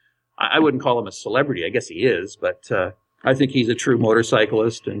 Charlie's. I wouldn't call him a celebrity. I guess he is, but. I think he's a true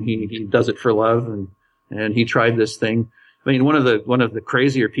motorcyclist, and he does it for love, and he tried this thing. I mean, one of the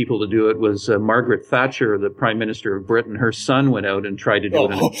crazier people to do it was Margaret Thatcher, the Prime Minister of Britain. Her son went out and tried to do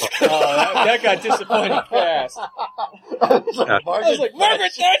it. That got disappointing fast. I was like,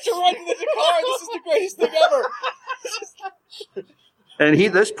 Margaret Thatcher running the Dakar. This is the greatest thing ever. And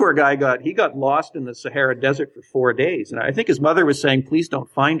this poor guy got lost in the Sahara Desert for 4 days. And I think his mother was saying, please don't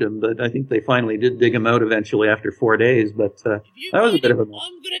find him. But I think they finally did dig him out eventually after 4 days. But that was a bit of a mess.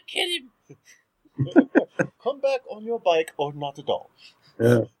 I'm going to kill him. Come back on your bike or not at all.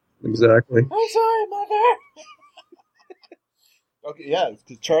 Yeah, exactly. I'm sorry, Mother. Okay, yeah,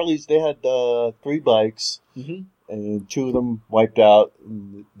 because Charlie's, they had 3 bikes. Mm-hmm. And 2 of them wiped out.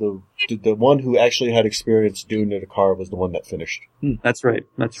 The one who actually had experience doing the Dakar was the one that finished. That's right.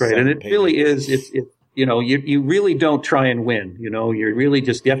 And it really is. You really don't try and win. You really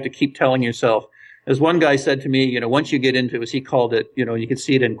just you have to keep telling yourself. As one guy said to me, once you get into, as he called it, you can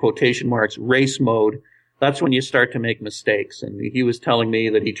see it in quotation marks, race mode. That's when you start to make mistakes. And he was telling me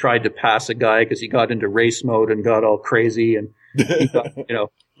that he tried to pass a guy because he got into race mode and got all crazy, and he got,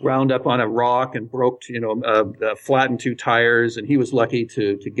 wound up on a rock and broke, flattened 2 tires, and he was lucky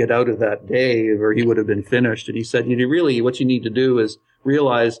to get out of that day, or he would have been finished. And he said, what you need to do is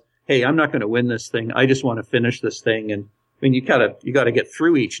realize, hey, I'm not going to win this thing. I just want to finish this thing. And I mean, you got to get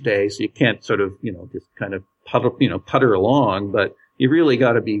through each day, so you can't sort of, just kind of putter along, but you really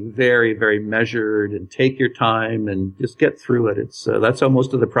got to be very, very measured and take your time and just get through it. It's that's how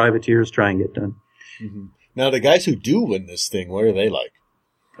most of the privateers try and get done. Mm-hmm. Now, the guys who do win this thing, what are they like?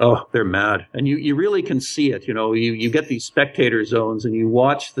 Oh, they're mad. And you really can see it. You get these spectator zones and you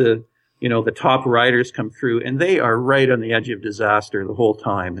watch the top riders come through, and they are right on the edge of disaster the whole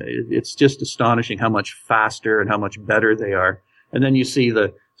time. It's just astonishing how much faster and how much better they are. And then you see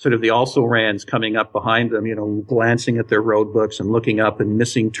the also-rans coming up behind them, glancing at their road books and looking up and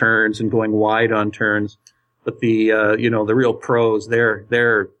missing turns and going wide on turns. But the real pros, they're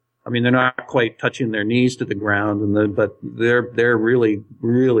not quite touching their knees to the ground, but they're really,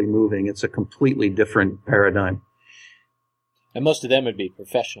 really moving. It's a completely different paradigm. And most of them would be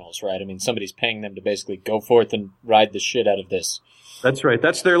professionals, right? I mean, somebody's paying them to basically go forth and ride the shit out of this. That's right.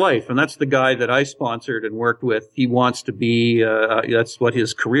 That's their life. And that's the guy that I sponsored and worked with. He wants to be, that's what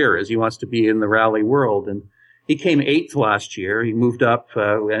his career is. He wants to be in the rally world. And he came 8th last year. He moved up,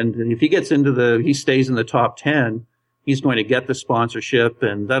 and if he gets he stays in the top 10, he's going to get the sponsorship,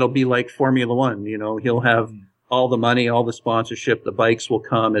 and that'll be like Formula One. He'll have all the money, all the sponsorship, the bikes will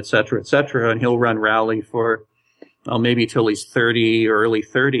come, et cetera, and he'll run rally for maybe till he's 30 or early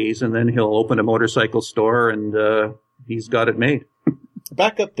 30s, and then he'll open a motorcycle store, and he's got it made.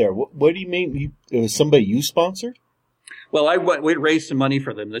 Back up there. What do you mean? It was somebody you sponsored? Well, we raised some money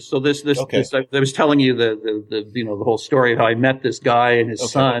for them. Okay. I was telling you the whole story of how I met this guy and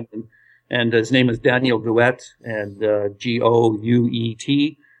his son, and his name is Daniel Gouet, and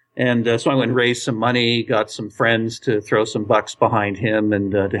Gouet, and so I went and raised some money, got some friends to throw some bucks behind him,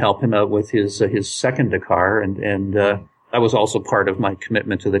 and to help him out with his second Dakar, and that was also part of my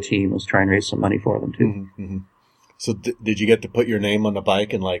commitment to the team, was try and raise some money for them too. Mm-hmm, mm-hmm. So did you get to put your name on the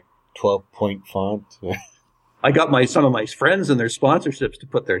bike in like 12-point font? I got some of my friends and their sponsorships to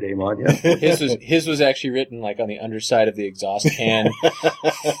put their name on. Yeah, his was actually written like on the underside of the exhaust can.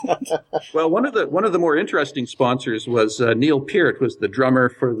 Well, one of the more interesting sponsors was Neil Peart, was the drummer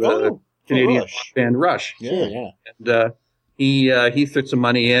for the Canadian band Rush. Yeah. And he threw some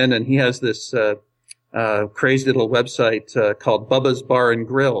money in, and he has this crazy little website called Bubba's Bar and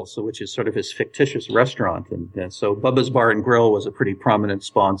Grill, which is sort of his fictitious restaurant. And so Bubba's Bar and Grill was a pretty prominent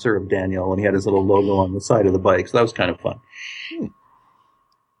sponsor of Daniel, and he had his little logo on the side of the bike. So that was kind of fun.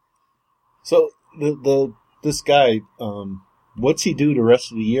 So this guy, what's he do the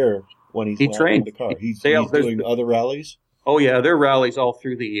rest of the year when he's he trains the car? He's doing other rallies? Oh yeah, there are rallies all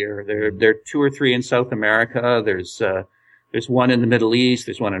through the year. There are 2 or 3 in South America. There's one in the Middle East.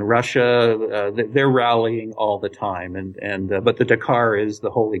 There's one in Russia. They're rallying all the time. But the Dakar is the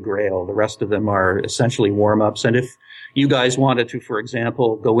holy grail. The rest of them are essentially warm-ups. And if you guys wanted to, for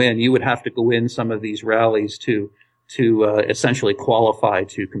example, go in, you would have to go in some of these rallies to essentially qualify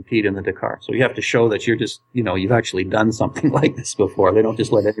to compete in the Dakar. So you have to show that you've actually done something like this before. They don't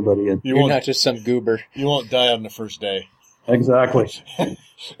just let anybody in. You're not just some goober. You won't die on the first day. Exactly.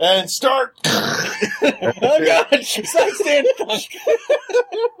 And start. Oh God! Stop standing.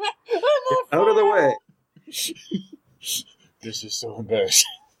 Out of the way. This is so embarrassing.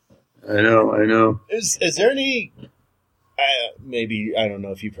 I know. Is there any? Maybe I don't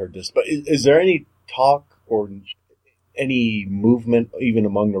know if you've heard this, but is there any talk or any movement, even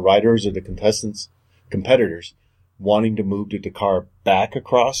among the riders or the competitors, wanting to move the Dakar back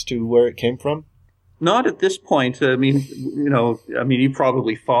across to where it came from? Not at this point. I mean, you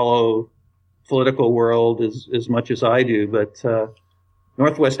probably follow political world as much as I do, but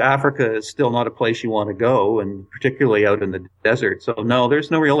Northwest Africa is still not a place you want to go, and particularly out in the desert. So no,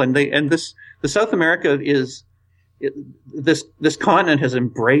 there's no real. The South America this continent has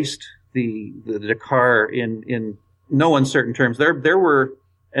embraced the Dakar in no uncertain terms. There were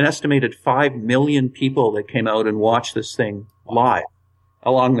an estimated 5 million people that came out and watched this thing live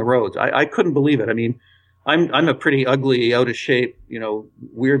along the roads. I couldn't believe it. I mean, I'm a pretty ugly, out of shape,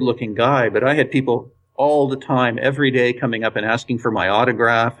 weird looking guy, but I had people all the time, every day, coming up and asking for my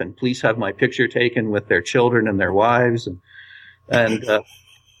autograph and please have my picture taken with their children and their wives. And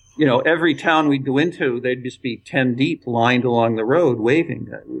every town we'd go into, they'd just be 10 deep lined along the road waving.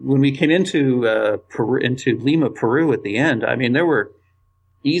 When we came into Lima, Peru at the end, I mean, there were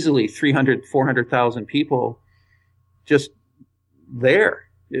easily 300, 400,000 people just there.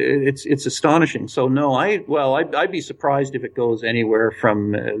 It's astonishing. So no, I'd be surprised if it goes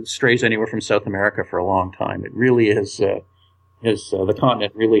strays anywhere from South America for a long time. It really is, the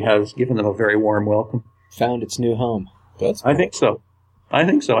continent really has given them a very warm welcome. Found its new home. That's cool. I think so.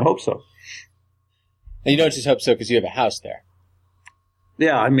 I hope so. And you don't just hope so because you have a house there.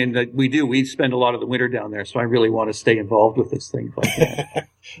 Yeah, I mean, we do. We spend a lot of the winter down there, so I really want to stay involved with this thing.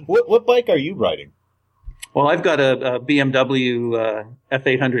 What bike are you riding? Well, I've got a BMW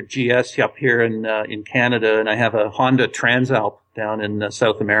F800 GS up here in Canada, and I have a Honda Transalp down in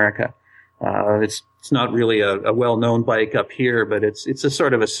South America. It's not really a well-known bike up here, but it's a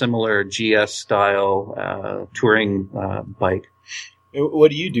sort of a similar GS style touring bike.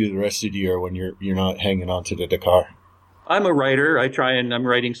 What do you do the rest of the year when you're not hanging on to the Dakar? I'm a writer. I'm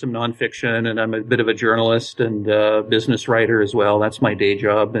writing some nonfiction, and I'm a bit of a journalist and business writer as well. That's my day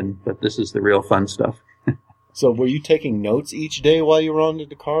job, but this is the real fun stuff. So were you taking notes each day while you were on the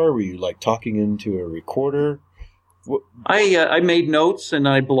Dakar? Or were you like talking into a recorder? I made notes and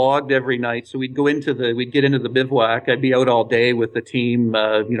I blogged every night. So we'd get into the bivouac. I'd be out all day with the team,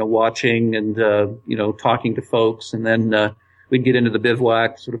 watching and, talking to folks. And then, we'd get into the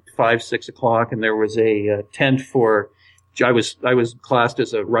bivouac sort of 5, 6 o'clock. And there was a tent I was classed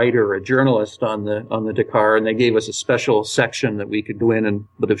as a writer or a journalist on the Dakar, and they gave us a special section that we could go in and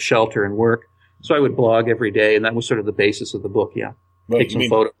bit of shelter and work. So I would blog every day, and that was sort of the basis of the book. Yeah, Well, take some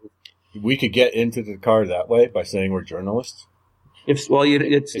photos. We could get into the car that way by saying we're journalists.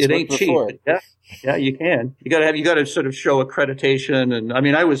 It ain't cheap. Yeah, you can. You got to sort of show accreditation, and I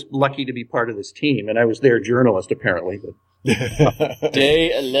mean, I was lucky to be part of this team, and I was their journalist apparently. But.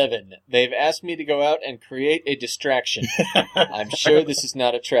 Day 11. They've asked me to go out and create a distraction. I'm sure this is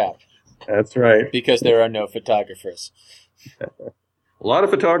not a trap. That's right. Because there are no photographers. A lot of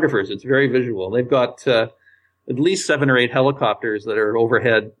photographers. It's very visual. They've got at least 7 or 8 helicopters that are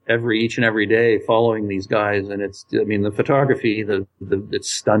overhead each and every day following these guys. And the photography, it's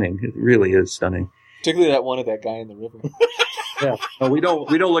stunning. It really is stunning. Particularly that one of that guy in the river. Yeah. No, we don't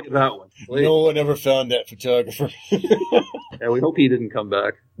look at that one. Please. No one ever found that photographer. Yeah, we hope he didn't come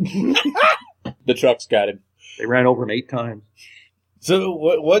back. The truck's got him. They ran over him 8 times. So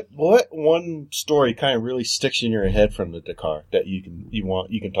what one story kind of really sticks in your head from the Dakar that you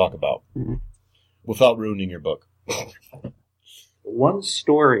can talk about without ruining your book? One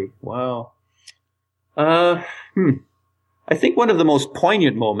story. Wow. I think one of the most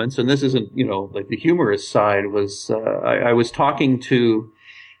poignant moments, and this isn't, like the humorous side, was I was talking to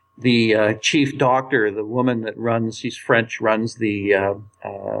the chief doctor, the woman that she's French, runs the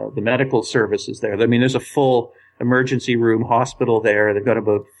medical services there. I mean, there's a full emergency room hospital there. They've got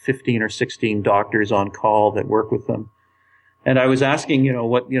about 15 or 16 doctors on call that work with them. And I was asking,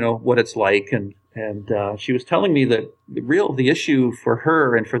 what it's like, and she was telling me that the issue for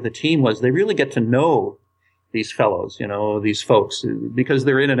her and for the team was they really get to know these fellows, these folks, because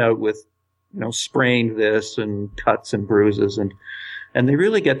they're in and out with, sprained this and cuts and bruises, and they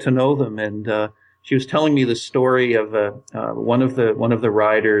really get to know them. And she was telling me the story of one of the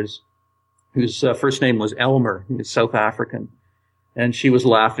riders whose first name was Elmer. He was South African. And she was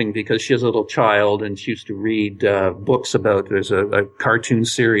laughing because she has a little child, and she used to read books about, there's a cartoon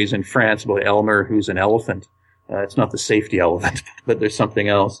series in France about Elmer, who's an elephant. It's not the safety elephant, but there's something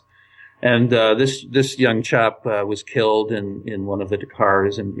else. And this young chap was killed in one of the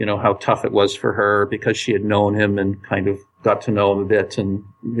Dakars, and how tough it was for her because she had known him and kind of got to know him a bit and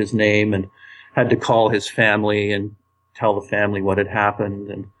his name, and had to call his family and tell the family what had happened.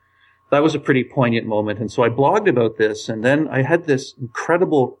 And that was a pretty poignant moment. And so I blogged about this, and then I had this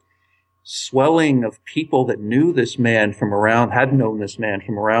incredible swelling of people that knew this man had known this man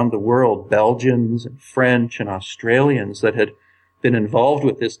from around the world, Belgians and French and Australians that had been involved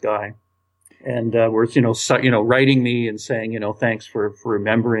with this guy. And were writing me and saying, thanks for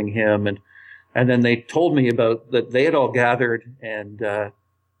remembering him. And then they told me about that they had all gathered and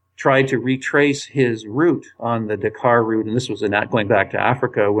tried to retrace his route on the Dakar route. And this was going back to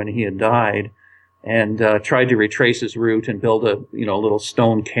Africa when he had died, and tried to retrace his route and build a little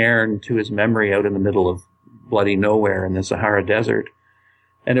stone cairn to his memory out in the middle of bloody nowhere in the Sahara Desert.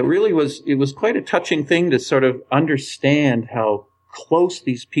 And it was quite a touching thing to sort of understand how close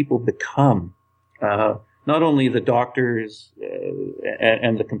these people become, not only the doctors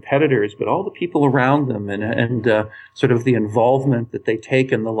and the competitors, but all the people around them, and sort of the involvement that they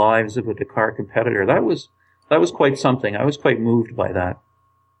take in the lives of a Dakar competitor. That was quite something. I was quite moved by that.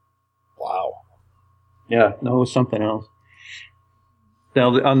 Wow. Yeah, no, it was something else.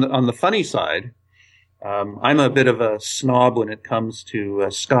 Now, on the funny side, I'm a bit of a snob when it comes to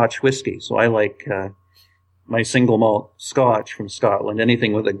Scotch whiskey, so I like my single malt Scotch from Scotland.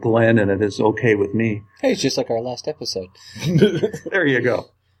 Anything with a Glen in it is okay with me. Hey, it's just like our last episode. There you go.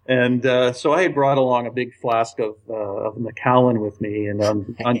 And so I had brought along a big flask of Macallan with me,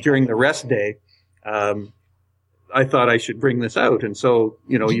 and during the rest day, I thought I should bring this out. And so,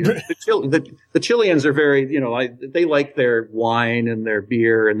 the Chileans are very, they like their wine and their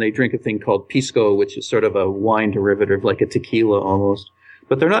beer, and they drink a thing called pisco, which is sort of a wine derivative, like a tequila almost.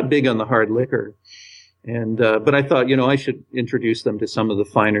 But they're not big on the hard liquor. And but I thought, I should introduce them to some of the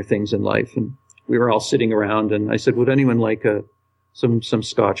finer things in life. And we were all sitting around, and I said, would anyone like some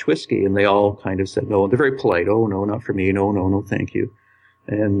Scotch whiskey? And they all kind of said no. They're very polite. Oh, no, not for me. No, thank you.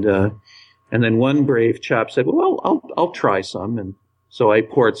 And then one brave chap said, well, I'll try some. And so I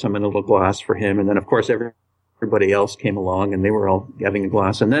poured some in a little glass for him. And then, of course, everybody else came along, and they were all having a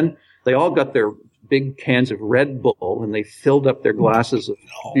glass. And then they all got their big cans of Red Bull, and they filled up their glasses of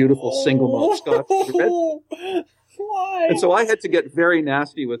beautiful single malt Scotch with Red Bull. Why? And so I had to get very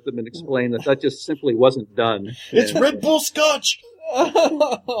nasty with them and explain that just simply wasn't done. It's Red Bull Scotch!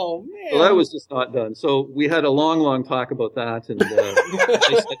 Oh, man. So that was just not done. So we had a long talk about that, and they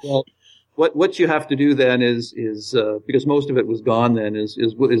said, well, what you have to do then is because most of it was gone then, is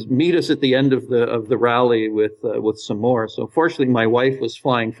meet us at the end of the rally with some more. So fortunately, my wife was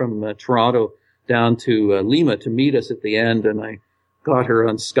flying from Toronto down to Lima to meet us at the end, and got her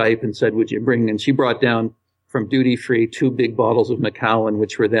on Skype and said, would you bring, and she brought down from duty free 2 big bottles of Macallan,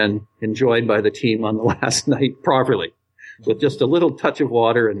 which were then enjoyed by the team on the last night properly, with just a little touch of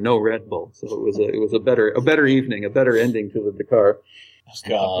water and no Red Bull. So it was a better evening, a better ending to the Dakar.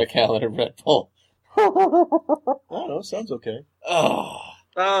 Macallan and Red Bull. I don't know. Sounds okay. Oh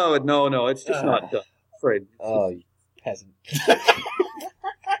no, it's just not done. I'm afraid. Oh, you peasant.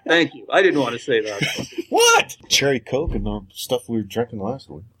 Thank you. I didn't want to say that. What? Cherry Coke and the stuff we were drinking last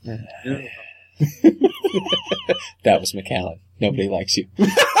week. Yeah. That was Macallan. Nobody likes you.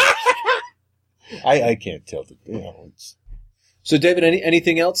 I can't tell. It's... So, David,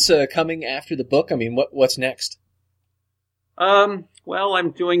 anything else coming after the book? I mean, what's next? Well,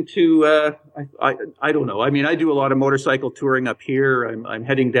 I'm doing to, I don't know. I mean, I do a lot of motorcycle touring up here. I'm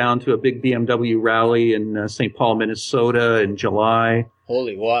heading down to a big BMW rally in St. Paul, Minnesota in July.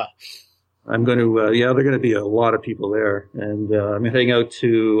 Holy wow. I'm going to, there are going to be a lot of people there. And I'm heading out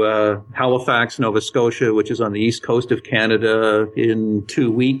to Halifax, Nova Scotia, which is on the east coast of Canada in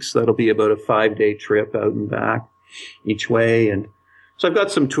 2 weeks. That'll be about a 5-day trip out and back each way. And so I've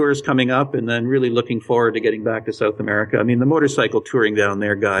got some tours coming up and then really looking forward to getting back to South America. I mean, the motorcycle touring down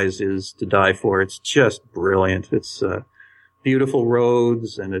there, guys, is to die for. It's just brilliant. It's beautiful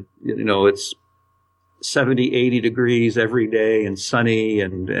roads and it's 70, 80 degrees every day and sunny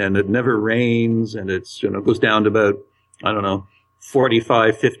and it never rains and it's, goes down to about,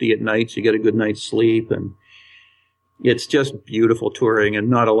 45, 50 at night. So you get a good night's sleep and it's just beautiful touring and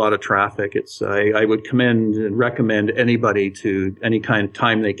not a lot of traffic. I would commend and recommend anybody to any kind of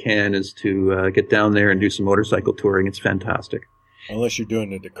time they can is to get down there and do some motorcycle touring. It's fantastic. Unless you're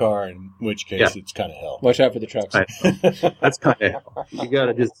doing the Dakar, in which case it's kind of hell. Watch out for the trucks. That's kind of hell. You got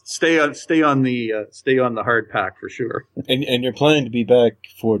to just stay on the hard pack for sure. And you're planning to be back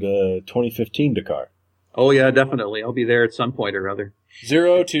for the 2015 Dakar. Oh yeah, definitely. I'll be there at some point or other.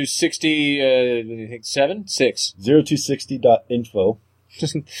 0 to 60, 7? 6. 0 to 60.info.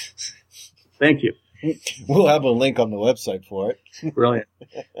 Thank you. We'll have a link on the website for it. Brilliant.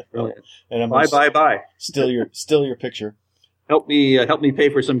 And Bye. Still your picture. Help me pay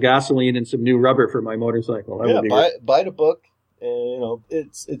for some gasoline and some new rubber for my motorcycle. Buy the book. And,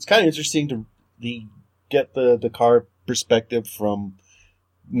 it's kind of interesting to get the car perspective from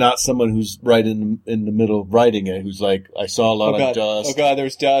not someone who's right in the middle of writing it, who's like, I saw a lot of dust. Oh God, there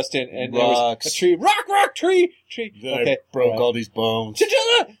was dust and there was a tree. Rock, tree. Then I broke all these bones.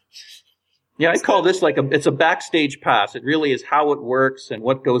 Yeah, I call this it's a backstage pass. It really is how it works and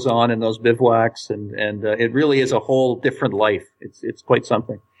what goes on in those bivouacs, and it really is a whole different life. It's quite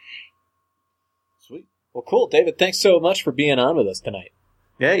something. Sweet. Well, cool, David. Thanks so much for being on with us tonight.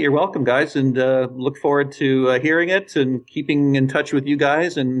 Yeah, you're welcome, guys, and look forward to hearing it and keeping in touch with you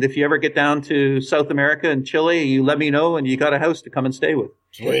guys. And if you ever get down to South America and Chile, you let me know, and you got a house to come and stay with.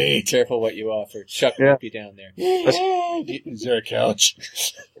 Sweet. Careful what you offer. Chuck might be down there. Is there a couch?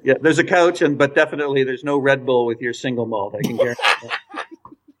 Yeah, there's a couch, but definitely there's no Red Bull with your single malt. I can guarantee that.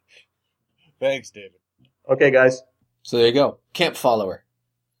 Thanks, David. Okay, guys. So there you go. Camp follower.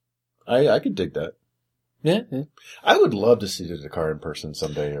 I could dig that. Yeah. I would love to see the Dakar in person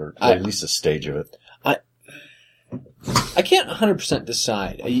someday, or at least a stage of it. I can't 100%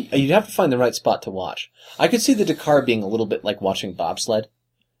 decide. You'd have to find the right spot to watch. I could see the Dakar being a little bit like watching bobsled.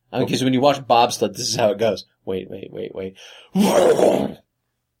 Because when you watch bobsled, this is how it goes. Wait. Wait,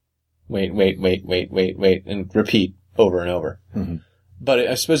 and repeat over and over. Mm-hmm. But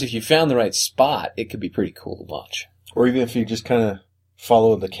I suppose if you found the right spot, it could be pretty cool to watch. Or even if you just kind of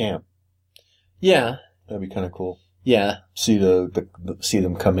follow the camp. Yeah. That'd be kind of cool. Yeah. See see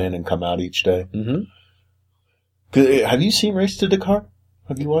them come in and come out each day. Mm-hmm. Have you seen Race to Dakar?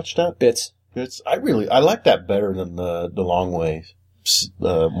 Have you watched that? Bits. I like that better than the long way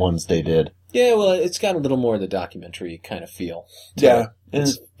ones they did. Yeah, well, it's got a little more of the documentary kind of feel. Yeah, and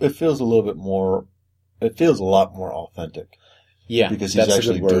it feels a little bit more. It feels a lot more authentic. Yeah, because he's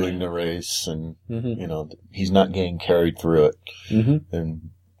actually doing the race, and he's not getting carried through it,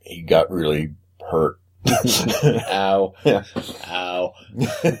 and he got really hurt. Ow! Yeah. Ow!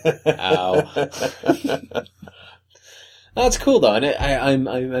 That's cool though, and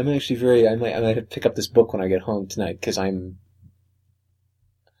I'm actually very. I might pick up this book when I get home tonight because I'm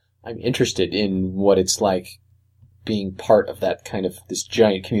interested in what it's like being part of that kind of this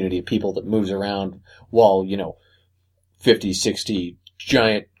giant community of people that moves around while 50, 60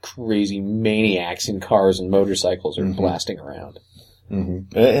 giant crazy maniacs in cars and motorcycles are blasting around.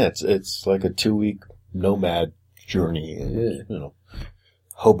 Mm-hmm. Yeah, it's like a 2-week nomad journey.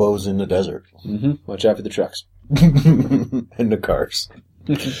 Hobos in the desert. Mm-hmm. Watch out for the trucks. And the cars.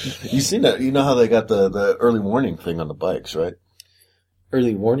 You seen that? You know how they got the early warning thing on the bikes, right?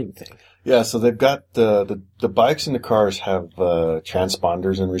 early warning thing. Yeah, so they've got the bikes and the cars have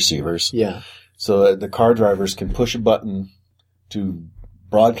transponders and receivers. Yeah. So the car drivers can push a button to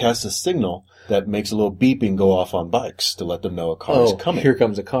broadcast a signal that makes a little beeping go off on bikes to let them know a car is coming. Here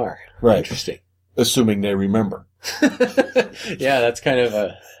comes a car. Right. Interesting. Assuming they remember. Yeah, that's kind of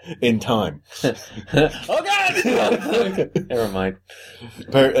a... In time. Oh, God! Never mind.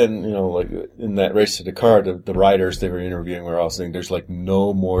 And, like, in that race to Dakar, the riders they were interviewing were all saying there's, like,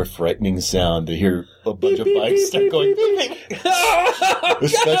 no more frightening sound to hear a bunch of bikes start going beep, beep.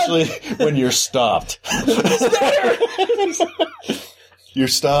 Especially when you're stopped. You're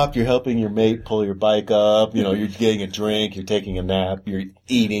stopped, you're helping your mate pull your bike up, you're getting a drink, you're taking a nap, you're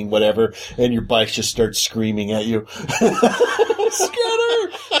eating, whatever, and your bike just starts screaming at you.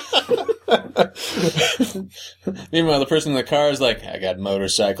 Scooter! Meanwhile, the person in the car is like, I got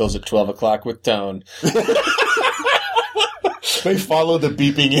motorcycles at 12 o'clock with tone. They follow the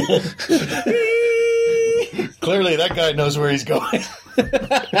beeping in. Clearly, that guy knows where he's going.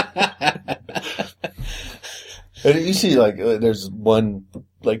 And you see, there's one,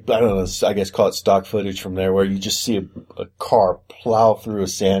 I don't know, I guess call it stock footage from there, where you just see a car plow through a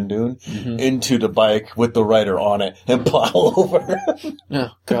sand dune into the bike with the rider on it and plow over. Oh,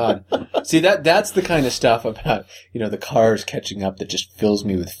 God. See, that's the kind of stuff about, the cars catching up that just fills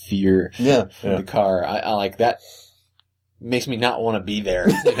me with fear. Yeah. The car. I like that. Makes me not want to be there.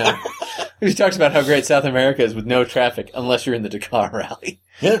 He talks about how great South America is with no traffic, unless you're in the Dakar rally.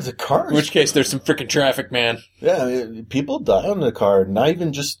 Yeah, the cars. In which case, there's some freaking traffic, man. Yeah, people die on the Dakar. Not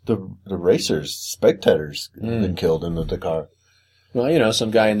even just the racers, spectators have been killed in the Dakar. Well,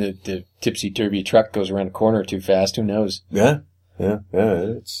 some guy in the tipsy-turvy truck goes around a corner too fast. Who knows? Yeah.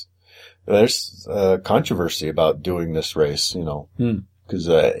 There's controversy about doing this race, because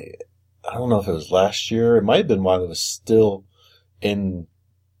I don't know if it was last year. It might have been while it was still in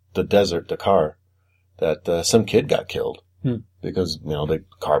the desert, Dakar, that some kid got killed because the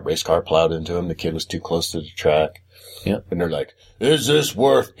race car plowed into him. The kid was too close to the track. Yeah, and they're like, "Is this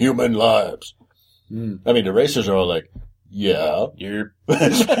worth human lives?" I mean, the racers are all like, "Yeah, you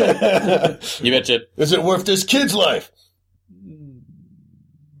betcha." Is it worth this kid's life?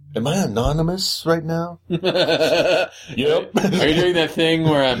 Am I anonymous right now? Yep. Are you doing that thing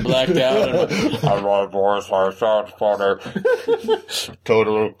where I'm blacked out? And my voice, I sound funny.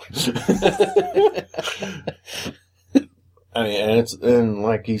 Totally. I mean, and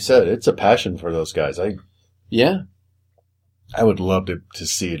like he said, it's a passion for those guys. I would love to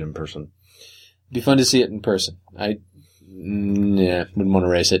see it in person. It'd be fun to see it in person. Wouldn't want to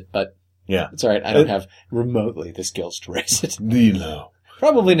race it, but yeah, it's all right. I don't have remotely the skills to race it.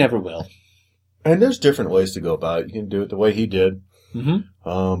 Probably never will. And there's different ways to go about it. You can do it the way he did.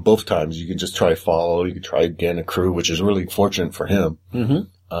 Mm-hmm. Both times. You can just try follow. You can try again a crew, which is really fortunate for him.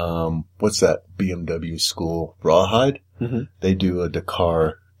 Mm-hmm. What's that BMW school? Rawhide? Mm-hmm. They do a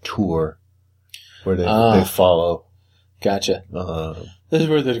Dakar tour where they follow. Gotcha. This is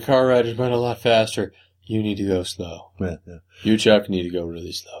where the Dakar riders went a lot faster. You need to go slow. Yeah. You, Chuck, need to go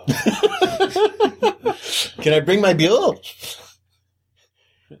really slow. Can I bring my Buell?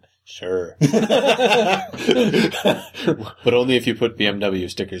 Sure. But only if you put BMW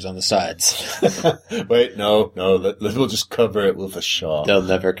stickers on the sides. Wait, no. We'll just cover it with a shawl. They'll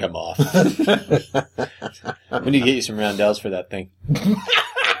never come off. We need to get you some roundels for that thing.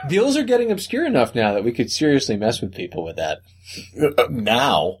 Deals are getting obscure enough now that we could seriously mess with people with that.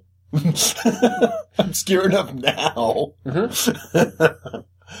 Now? Obscure enough now? Mm-hmm.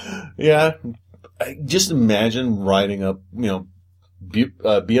 Yeah. Just imagine riding up,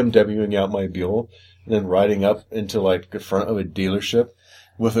 BMWing out my Buell, and then riding up into the front of a dealership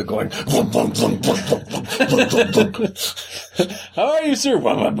with it going. How are you, sir?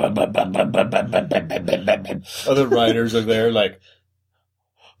 Other riders are there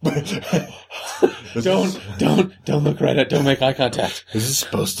Don't look right at. Don't make eye contact. Is it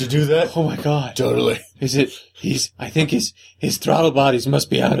supposed to do that? Oh my God! Totally. Is it? I think his throttle bodies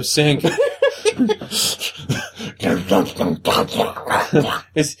must be out of sync. Is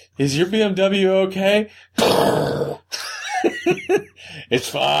your BMW okay? It's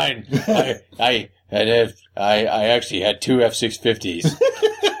fine. I actually had two F-650s,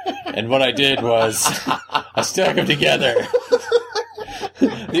 and what I did was I stuck them together.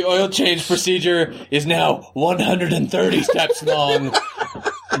 The oil change procedure is now 130 steps long,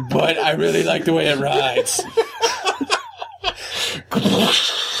 but I really like the way it rides.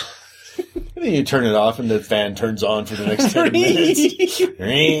 And then you turn it off and the fan turns on for the next 10 minutes.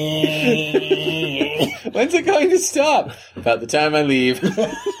 When's it going to stop? About the time I leave.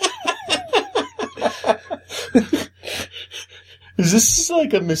 Is this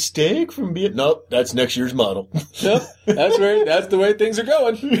like a mistake from being? Nope, that's next year's model. Nope, that's right. That's the way things are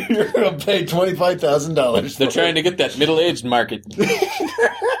going. You're going to pay $25,000. They're trying to get that middle-aged market.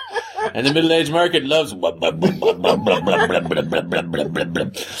 And the middle-aged market loves...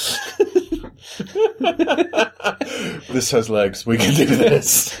 This has legs. We can do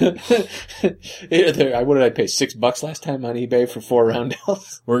this. Yeah, what did I pay? $6 last time on eBay for 4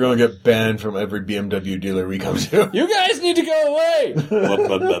 roundels? We're going to get banned from every BMW dealer we come to. You guys need to go away!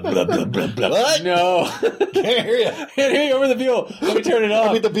 What? No. Can't hear you. Can't hear you over the fuel. Let me turn it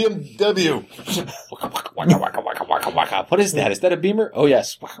off. Give me the BMW. What is that? Is that a Beamer? Oh,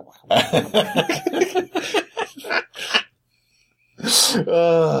 yes.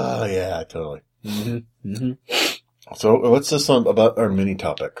 Oh, yeah, totally. Mm-hmm. Mm-hmm. So what's this on about our mini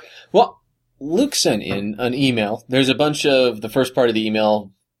topic? Well, Luke sent in an email. There's a bunch of the first part of the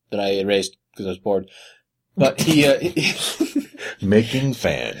email that I erased because I was bored. But he Making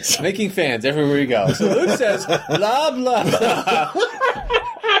fans. Making fans everywhere you go. So Luke says, blah, blah, blah.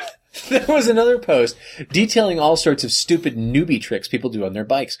 There was another post detailing all sorts of stupid newbie tricks people do on their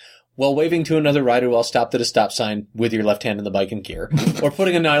bikes. While waving to another rider while stopped at a stop sign with your left hand on the bike in gear. Or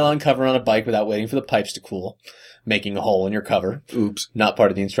putting a nylon cover on a bike without waiting for the pipes to cool. Making a hole in your cover. Oops. Not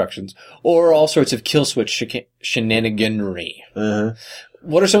part of the instructions. Or all sorts of kill switch shenaniganry. Uh-huh.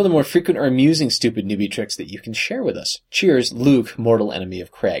 What are some of the more frequent or amusing stupid newbie tricks that you can share with us? Cheers, Luke, mortal enemy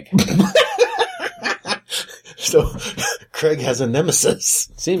of Craig. So, Craig has a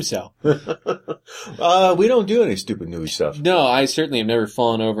nemesis. Seems so. We don't do any stupid newbie stuff. No, I certainly have never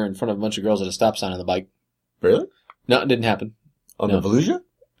fallen over in front of a bunch of girls at a stop sign on the bike. Really? No, it didn't happen. On No. the Volusia?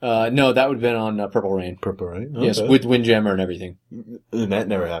 No, that would have been on Purple Rain. Purple Rain? Okay. Yes, with Windjammer and everything. And that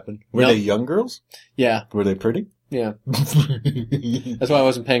never happened. Were No. they young girls? Yeah, Were they pretty? yeah. That's why I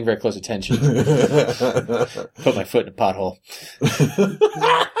wasn't paying very close attention. Put my foot in a pothole.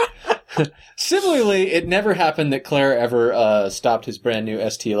 Similarly, it never happened that Claire ever stopped his brand new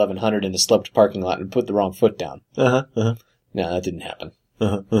ST1100 in a sloped parking lot and put the wrong foot down. Uh-huh, uh-huh. No, that didn't happen.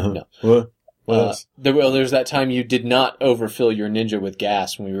 Uh-huh, uh-huh. No. What else? There's that time you did not overfill your Ninja with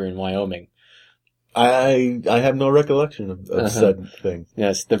gas when we were in Wyoming. I have no recollection of said thing.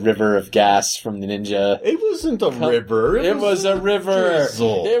 Yes, the river of gas from the Ninja. It wasn't a river. It was a river.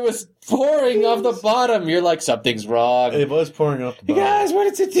 drizzle. It was pouring off the bottom. You're like, something's wrong. It was pouring off the You bottom. guys, what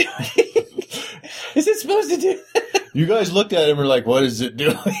is it doing? Is it supposed to do? You guys looked at it and were like, what is it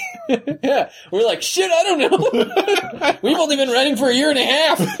doing? Yeah, we're like, shit, I don't know. We've only been riding for a year and a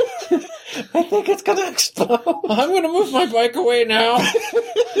half. I think it's gonna explode. I'm going to move my bike away now.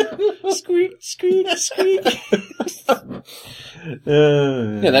 Squeak, squeak, squeak.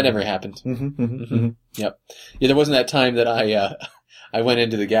 Yeah, that never happened. Yep. Yeah, there wasn't that time that I went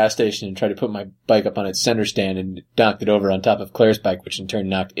into the gas station and tried to put my bike up on its center stand and knocked it over on top of Claire's bike, which in turn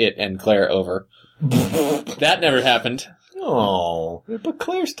knocked it and Claire over. That never happened. Oh, but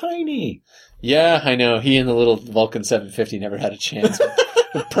Claire's tiny. Yeah, I know. He and the little Vulcan 750 never had a chance.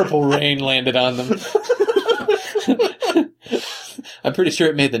 Purple Rain landed on them. I'm pretty sure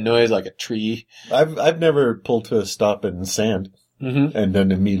it made the noise like a tree. I've never pulled to a stop in sand and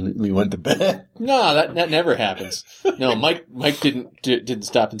then immediately went to bed. No, that never happens. No, Mike didn't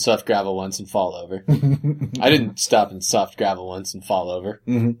stop in soft gravel once and fall over. I didn't stop in soft gravel once and fall over.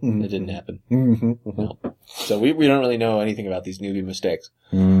 It didn't happen. No. So we don't really know anything about these newbie mistakes.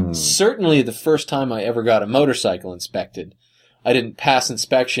 Certainly the first time I ever got a motorcycle inspected, I didn't pass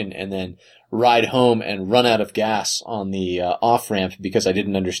inspection and then ride home and run out of gas on the off-ramp because I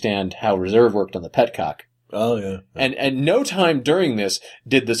didn't understand how reserve worked on the petcock. Oh, yeah. And no time during this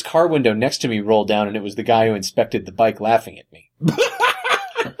did this car window next to me roll down, and it was the guy who inspected the bike laughing at me.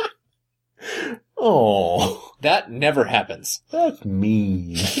 Oh. That never happens. That's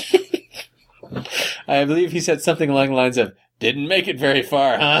mean. I believe he said something along the lines of, didn't make it very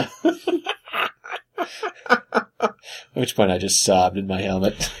far, huh? At which point I just sobbed in my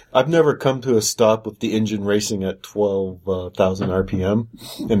helmet. I've never come to a stop with the engine racing at 12,000 RPM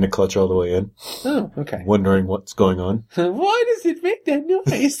and the clutch all the way in. Oh, okay. Wondering what's going on. Why does it make that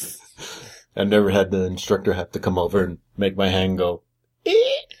noise? I've never had the instructor have to come over and make my hand go,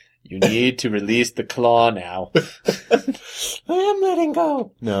 You need to release the claw now. I am letting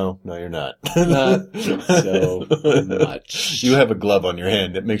go. No, you're not. Not so much. You have a glove on your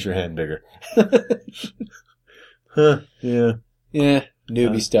hand. It makes your hand bigger. Huh, yeah. Yeah,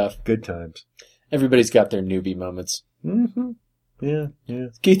 newbie stuff. Good times. Everybody's got their newbie moments. Mm-hmm. Yeah.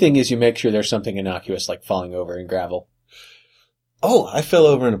 The key thing is you make sure there's something innocuous like falling over in gravel. Oh, I fell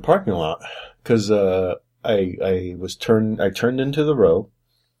over in a parking lot because I turned into the row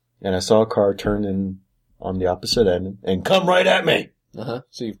and I saw a car turn in on the opposite end and come right at me. Uh-huh.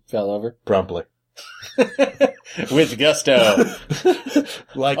 So you fell over? Promptly. With gusto.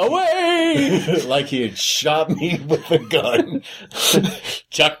 Like away! like he had shot me with a gun.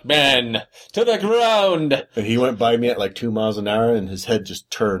 Chuckman, to the ground! And he went by me at like 2 miles an hour and his head just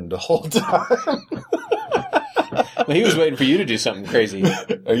turned the whole time. Well, he was waiting for you to do something crazy.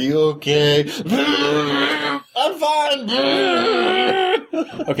 Are you okay? I'm fine.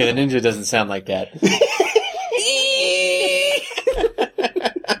 Okay, the ninja doesn't sound like that.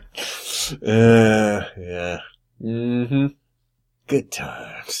 Yeah. Mm-hmm. Good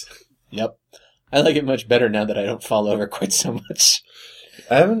times. Yep. I like it much better now that I don't fall over quite so much.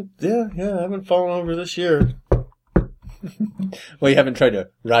 I haven't fallen over this year. Well, you haven't tried to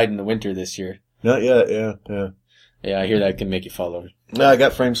ride in the winter this year. Not yet, yeah. Yeah, I hear that can make you fall over. No, I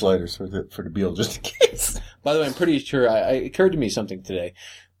got frame sliders for the Beal just in case. By the way, I'm pretty sure it occurred to me something today.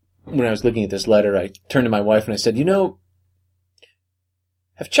 When I was looking at this letter, I turned to my wife and I said,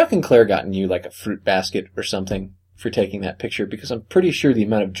 have Chuck and Claire gotten you like a fruit basket or something for taking that picture? Because I'm pretty sure the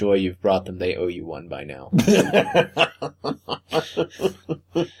amount of joy you've brought them, they owe you one by now.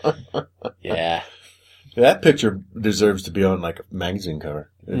 Yeah. That picture deserves to be on like a magazine cover.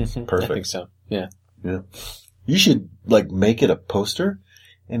 It's perfect. I think so. Yeah. Yeah. You should like make it a poster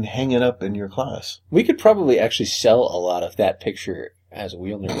and hang it up in your class. We could probably actually sell a lot of that picture as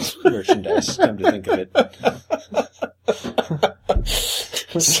Wheel Nerds merchandise, come to think of it.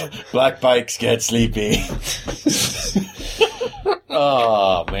 Black bikes get sleepy.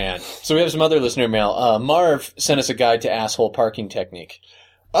 Oh, man. So we have some other listener mail. Marv sent us a guide to asshole parking technique.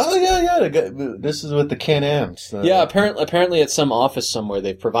 Oh, yeah. This is with the Can-Ams. Yeah, apparently at some office somewhere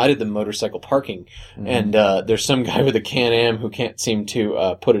they've provided them motorcycle parking, and there's some guy with a Can-Am who can't seem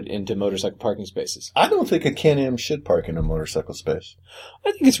to put it into motorcycle parking spaces. I don't think a Can-Am should park in a motorcycle space.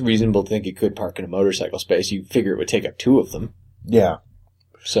 I think it's reasonable to think it could park in a motorcycle space. You figure it would take up 2 of them. Yeah.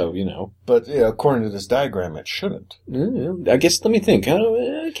 So, But, yeah, according to this diagram, it shouldn't. I guess, let me think.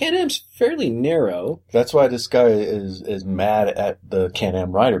 Can-Am's fairly narrow. That's why this guy is mad at the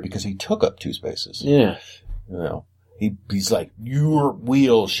Can-Am rider, because he took up 2 spaces. Yeah. He's like, your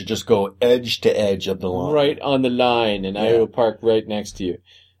wheels should just go edge to edge of the line. Right on the line, and I will park right next to you.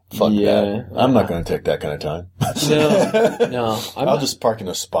 Fuck that. I'm not going to take that kind of time. No. I'll just park in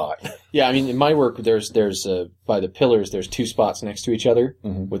a spot. Yeah, I mean, in my work, there's by the pillars, there's 2 spots next to each other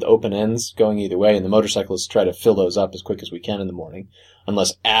with open ends going either way, and the motorcyclists try to fill those up as quick as we can in the morning.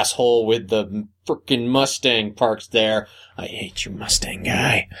 Unless asshole with the frickin' Mustang parks there. I hate your Mustang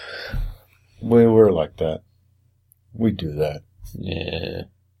guy. We're like that. We do that. Yeah.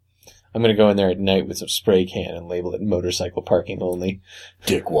 I'm going to go in there at night with some spray can and label it motorcycle parking only.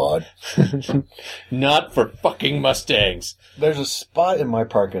 Dickwad. Not for fucking Mustangs. There's a spot in my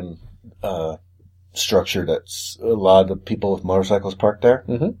parking structure that's a lot of people with motorcycles park there.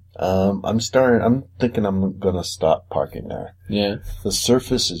 I'm thinking I'm going to stop parking there. Yeah. The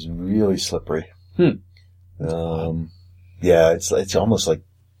surface is really slippery. Yeah, it's almost like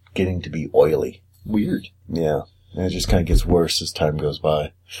getting to be oily. Weird. Yeah. And it just kind of gets worse as time goes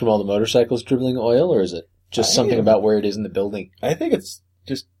by. From all the motorcycles dribbling oil, or is it just something about where it is in the building? I think it's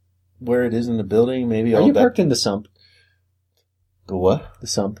just where it is in the building. Maybe Are you parked in the sump? The what? The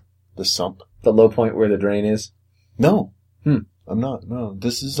sump. The sump. The low point where the drain is? No. I'm not. No.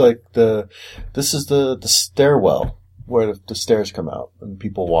 This is like the stairwell where the stairs come out and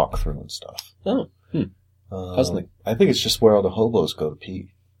people walk through and stuff. Oh. Puzzling. I think it's just where all the hobos go to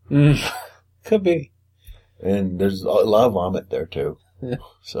pee. Could be. And there's a lot of vomit there too. Yeah.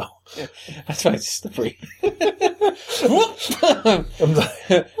 So that's why it's slippery.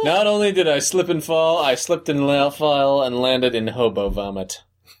 Not only did I slip and fall, I slipped and fell and landed in hobo vomit.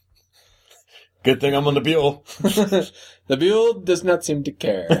 Good thing I'm on the Buell. The Buell does not seem to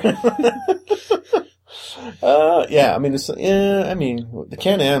care. Yeah, I mean, the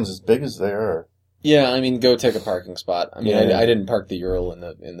Can-Am's as big as they are. Yeah, I mean, go take a parking spot. I mean, Yeah. I didn't park the Ural in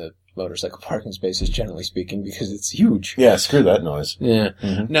the motorcycle parking spaces, generally speaking, because it's huge. Yeah, screw that noise. Yeah.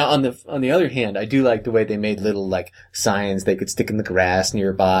 Now, on the other hand, I do like the way they made little, like, signs they could stick in the grass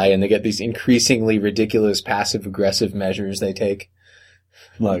nearby, and they get these increasingly ridiculous passive-aggressive measures they take.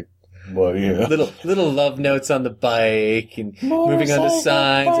 Like, well, yeah. Little love notes on the bike, and moving on the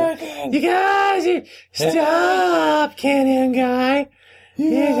signs. Parking. You guys, stop, Can-Am guy.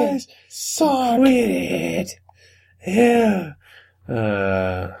 You guys suck. Quit it. Yeah.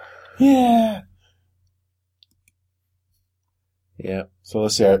 Yeah. Yeah. So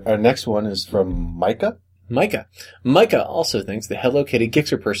let's see. Our next one is from Micah. Micah also thinks the Hello Kitty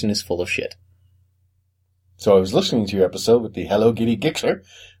Gixxer person is full of shit. So I was listening to your episode with the Hello Kitty Gixxer.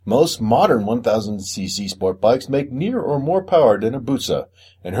 Most modern 1000cc sport bikes make near or more power than a Busa,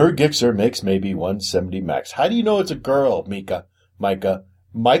 and her Gixxer makes maybe 170 max. How do you know it's a girl, Micah?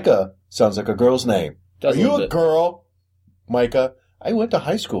 Micah sounds like a girl's name. Are you a girl, Micah? I went to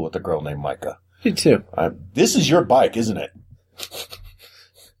high school with a girl named Micah. Me too. This is your bike, isn't it?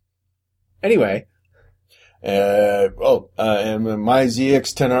 Anyway. And my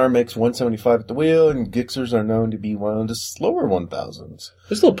ZX-10R makes 175 at the wheel, and Gixxers are known to be one of the slower 1000s.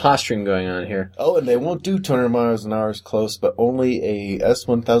 There's a little posturing going on here. Oh, and they won't do 200 miles an hour as close, but only a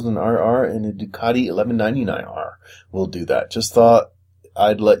S1000RR and a Ducati 1199R will do that. Just thought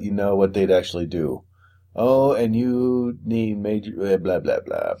I'd let you know what they'd actually do. Oh, and you need major blah, blah,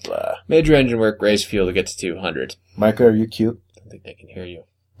 blah, blah. Major engine work, race fuel to get to 200. Micah, are you cute? I don't think they can hear you.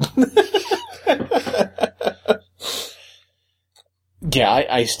 Yeah,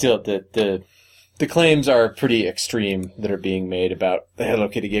 I still, the claims are pretty extreme that are being made about the Hello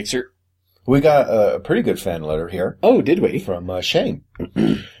Kitty Gixxer. We got a pretty good fan letter here. Oh, did we? From Shane.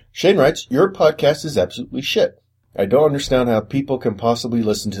 Shane writes, your podcast is absolutely shit. I don't understand how people can possibly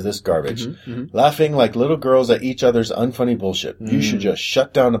listen to this garbage. Laughing like little girls at each other's unfunny bullshit. You should just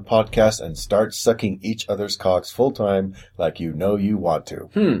shut down the podcast and start sucking each other's cocks full time like you know you want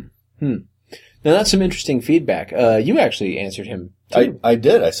to. Now that's some interesting feedback. You actually answered him too. I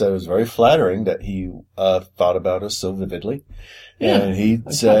did. I said it was very flattering that he thought about us so vividly. Yeah, and he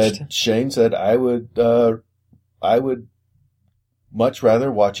said, Shane said, I would much rather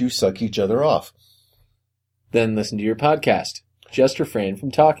watch you suck each other off. Then listen to your podcast. Just refrain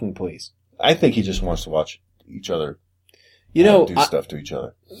from talking, please. I think he just wants to watch each other do stuff to each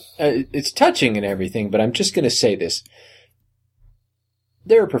other. It's touching and everything, but I'm just going to say this.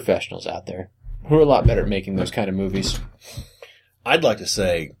 There are professionals out there who are a lot better at making those kind of movies. I'd like to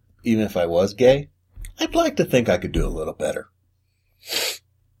say, even if I was gay, I'd like to think I could do a little better.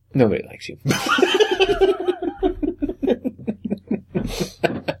 Nobody likes you.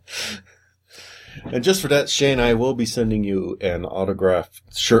 And just for that, Shane, I will be sending you an autographed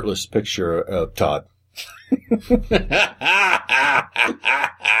shirtless picture of Todd.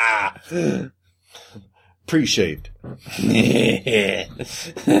 Pre-shaved.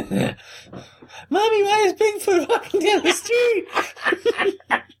 Mommy, why is Bigfoot walking down the street?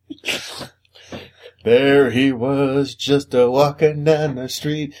 There he was, just a-walking down the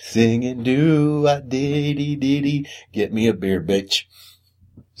street, singing do-a-diddy-diddy, get me a beer, bitch.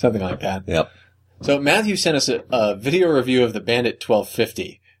 Something like that. Yep. So Matthew sent us a video review of the Bandit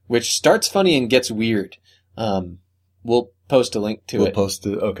 1250, which starts funny and gets weird. We'll post a link to it. We'll post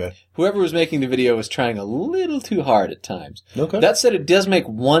it, okay. Whoever was making the video was trying a little too hard at times. Okay. That said, it does make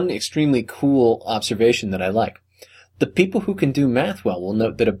one extremely cool observation that I like. The people who can do math well will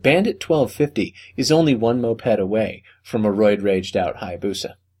note that a Bandit 1250 is only one moped away from a roid-raged-out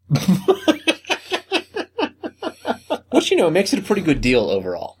Hayabusa. Which, makes it a pretty good deal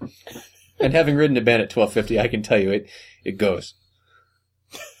overall. And having ridden a Bandit 1250, I can tell you it goes.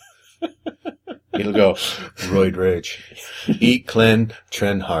 It'll go. Roid rage. Eat clean,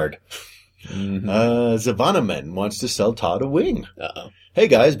 trend hard. Zavana Men wants to sell Todd a wing. Uh-oh. Hey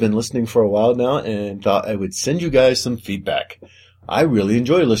guys, been listening for a while now and thought I would send you guys some feedback. I really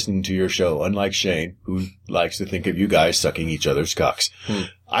enjoy listening to your show, unlike Shane, who likes to think of you guys sucking each other's cocks.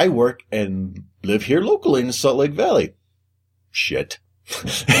 I work and live here locally in the Salt Lake Valley. Shit.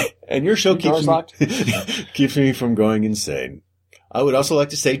 And your show keeps me from going insane. I would also like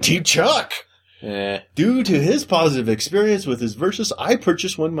to say Team Chuck. Due to his positive experience with his Versus, I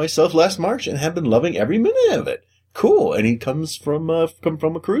purchased one myself last March and have been loving every minute of it. Cool. And he comes from a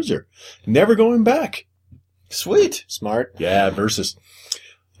cruiser. Never going back. Sweet. Smart. Yeah, Versus.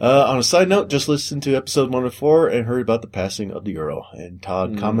 On a side note, just listened to episode 104 and heard about the passing of the Earl. And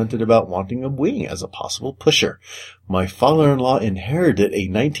Todd commented about wanting a wing as a possible pusher. My father-in-law inherited a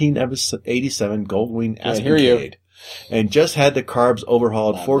 1987 Goldwing Aspencade. And just had the carbs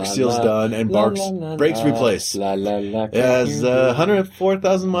overhauled, fork seals done, and brakes replaced. It has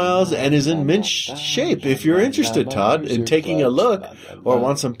 104,000 miles and is in mint shape. If you're interested, Todd, in taking a look or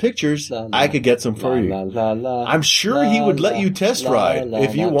want some pictures, I could get some for you. I'm sure he would let you test ride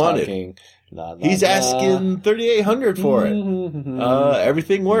if you wanted. He's asking $3,800 for it.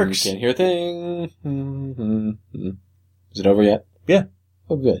 Everything works. You can't hear a thing. Is it over yet? Yeah.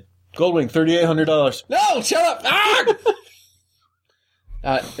 Oh, good. Goldwing, $3,800. No, shut up! Ah!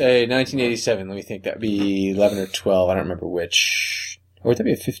 1987, let me think. That'd be 11 or 12. I don't remember which. Or would that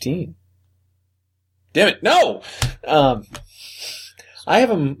be a 15? Damn it, no! I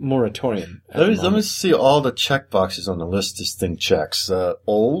have a moratorium. Let me see all the check boxes on the list this thing checks.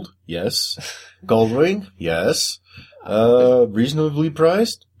 Old? Yes. Gold ring? Yes. Reasonably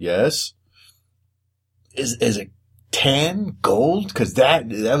priced? Yes. Is it tan gold? Because that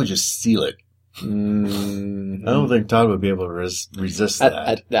would just seal it. I don't think Todd would be able to resist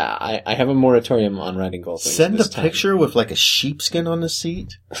that. I have a moratorium on riding gold rings. Send a picture with like a sheepskin on the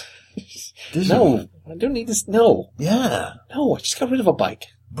seat. No, I don't need this. No. Yeah. No, I just got rid of a bike.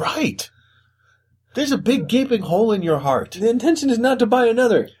 Right. There's a big gaping hole in your heart. The intention is not to buy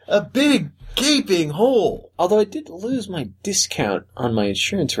another. A big gaping hole. Although I did lose my discount on my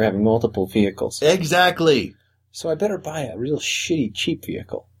insurance for having multiple vehicles. Exactly. So I better buy a real shitty, cheap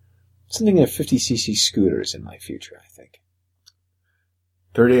vehicle. Something in a 50cc scooter is in my future, I think.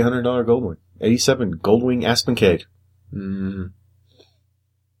 $3,800 Goldwing. 87 Goldwing Aspencade.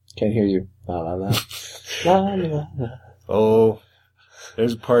 Can't hear you. La la la. La la la. Oh,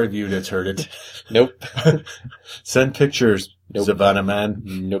 there's a part of you that's heard it. Nope. Send pictures, Nope. Savannah Man.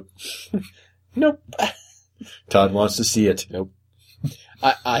 Nope. Nope. Todd wants to see it. Nope.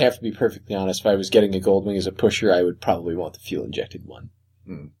 I have to be perfectly honest. If I was getting a Goldwing as a pusher, I would probably want the fuel-injected one.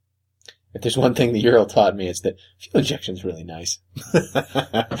 If there's one thing the Euro taught me, it's that fuel injection is really nice.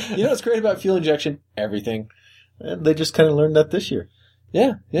 You know what's great about fuel injection? Everything. And they just kind of learned that this year.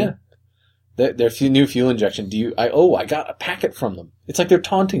 Yeah. Their new fuel injection. I got a packet from them. It's like they're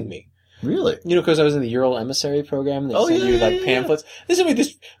taunting me. Really? You know, because I was in the Ural Emissary program, and they send you pamphlets. They sent me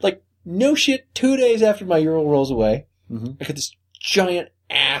this, no shit, 2 days after my Ural rolls away, I got this giant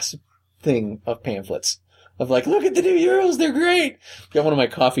ass thing of pamphlets. Of look at the new Urals, they're great. Got one on my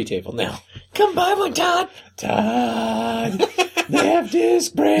coffee table now. Come buy one, Todd. Todd, they have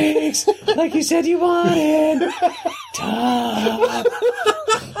disc brakes, like you said you wanted. Todd,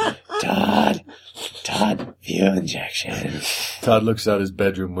 fuel injection. Todd looks out his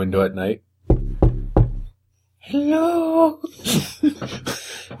bedroom window at night. Hello.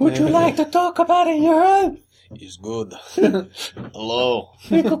 Would you like to talk about a Ural? It's good. Hello.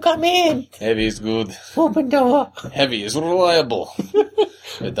 You could come in. Heavy is good. Open door. Heavy is reliable.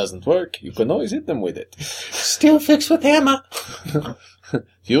 If it doesn't work, you can always hit them with it. Still fixed with hammer.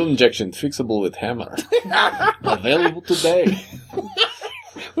 Fuel injection fixable with hammer. Available today.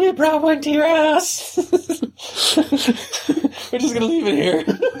 We brought one to your house. We're just gonna leave it here.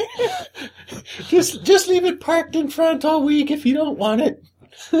 Just leave it parked in front all week if you don't want it.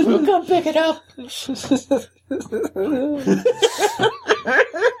 We'll come pick it up.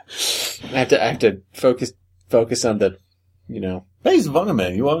 I have to focus on the, Hey, Savannah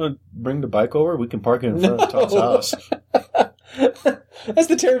Man, you want to bring the bike over? We can park it in front of Todd's house. That's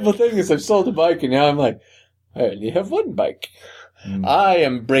the terrible thing is I've sold a bike and now I'm like, I only have one bike. I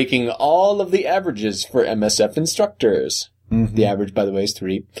am breaking all of the averages for MSF instructors. The average, by the way, is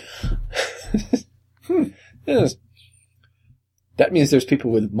 3. Yes. That means there's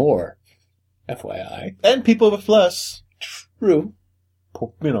people with more, FYI. And people with less. True.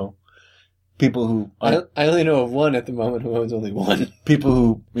 People who... I only know of one at the moment who owns only one.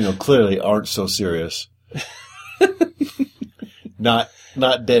 People who, clearly aren't so serious. Not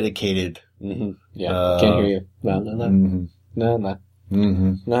dedicated. Yeah, can't hear you. La, la, la. La, la.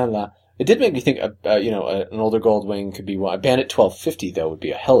 La, la. It did make me think, an older Goldwing could be one. A Bandit 1250, though, would be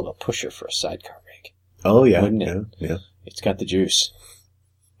a hell of a pusher for a sidecar rig. Oh, yeah. Wouldn't it? Yeah. It's got the juice.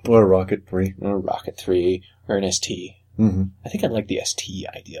 Or a Rocket 3. Or a Rocket 3. Or an ST. I think I like the ST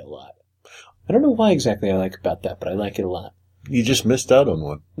idea a lot. I don't know why exactly I like about that, but I like it a lot. You just missed out on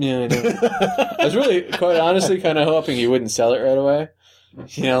one. Yeah, I know. I was really, quite honestly, kind of hoping he wouldn't sell it right away.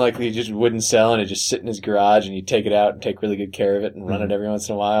 He just wouldn't sell and it just sit in his garage and you take it out and take really good care of it and run it every once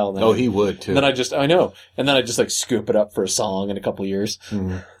in a while. And then he would too. I know. And then I just scoop it up for a song in a couple of years.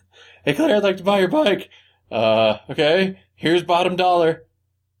 Hey Claire, I'd like to buy your bike. Okay. Here's bottom dollar.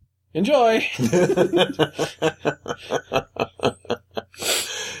 Enjoy.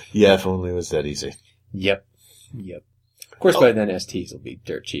 Yeah, if only it was that easy. Yep. Of course, by then STs will be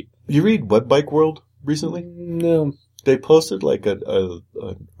dirt cheap. You read Web Bike World recently? No. They posted an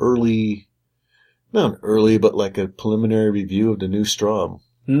early, not an early, but a preliminary review of the new Strom.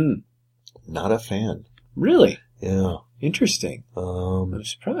 Not a fan. Really? Yeah. Interesting. I'm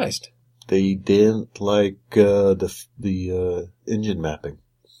surprised. They didn't like the engine mapping.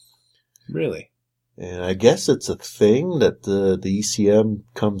 Really? And I guess it's a thing that the ECM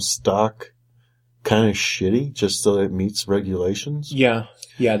comes stock kind of shitty just so it meets regulations. Yeah,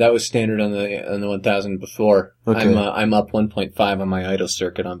 that was standard on the 1000 before. Okay. I'm up 1.5 on my idle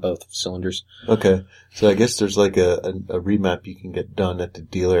circuit on both cylinders. Okay, so I guess there's a remap you can get done at the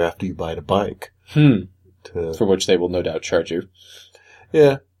dealer after you buy the bike. For which they will no doubt charge you.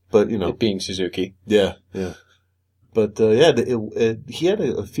 Yeah, but you know, it being Suzuki. Yeah. But he had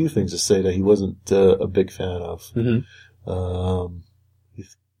a few things to say that he wasn't a big fan of. Mm-hmm. He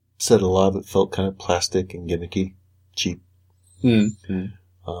said a lot of it felt kind of plastic and gimmicky, cheap. Mm-hmm.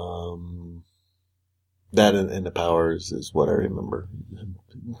 That and the powers is what I remember him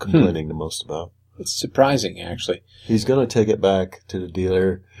complaining the most about. It's surprising, actually. He's going to take it back to the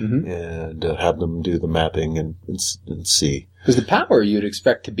dealer Mm-hmm. and have them do the mapping and see. Because the power you'd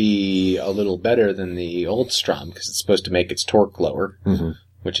expect to be a little better than the old Strom, because it's supposed to make its torque lower,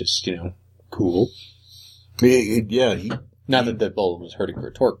 which is, cool. Not that the Bull was hurting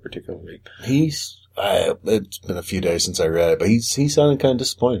for torque particularly. It's been a few days since I read it, but he sounded kind of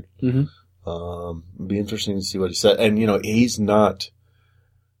disappointed. Mm-hmm. It'd be interesting to see what he said. And, he's not,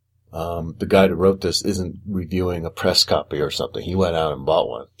 the guy that wrote this isn't reviewing a press copy or something. He went out and bought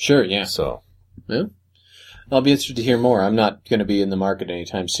one. Sure, yeah. So. Yeah. I'll be interested to hear more. I'm not going to be in the market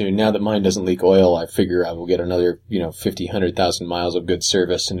anytime soon. Now that mine doesn't leak oil, I figure I will get another, 50, 100,000 miles of good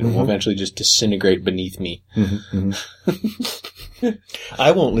service, and it will eventually just disintegrate beneath me.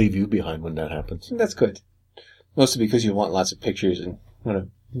 I won't leave you behind when that happens. That's good. Mostly because you want lots of pictures and want to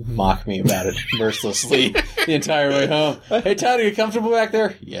mock me about it mercilessly the entire way home. Hey, Todd, are you comfortable back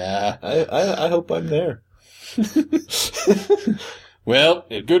there? Yeah. I hope I'm there. Well,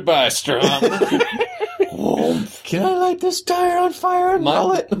 goodbye, Strom. Can I light this tire on fire and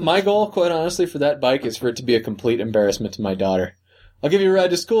roll it? My goal, quite honestly, for that bike is for it to be a complete embarrassment to my daughter. I'll give you a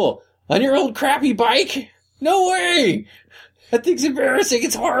ride to school. On your old crappy bike? No way! That thing's embarrassing.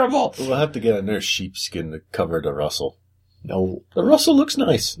 It's horrible. We'll have to get a nice sheepskin to cover the Russell. No. The Russell looks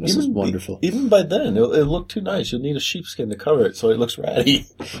nice. This is wonderful. Even by then, it'll look too nice. You'll need a sheepskin to cover it so it looks ratty.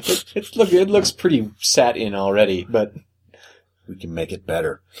 It looks pretty sat in already, but... We can make it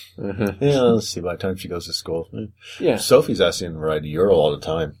better. Mm-hmm. Yeah, let's see. By the time she goes to school. Yeah. Sophie's asking to ride Euro all the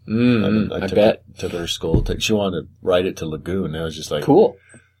time. I bet. Took her to school. She wanted to ride it to Lagoon. I was just like... Cool.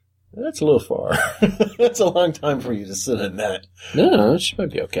 That's a little far. That's a long time for you to sit in that. No, she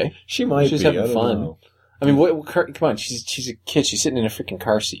might be okay. She might She's be. having fun. Know. I mean, come on. She's a kid. She's sitting in a freaking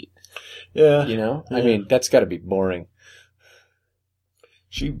car seat. Yeah. Yeah. I mean, that's got to be boring.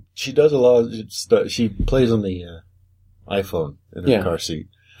 She does a lot of stuff. She plays on the iPhone in her car seat.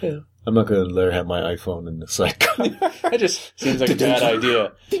 Yeah. I'm not going to let her have my iPhone in the sidecar. That just seems like a bad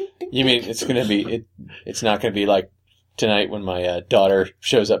idea. You mean it's going to be, it's not going to be like tonight when my daughter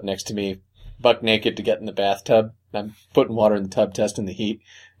shows up next to me, buck naked to get in the bathtub. I'm putting water in the tub, testing the heat.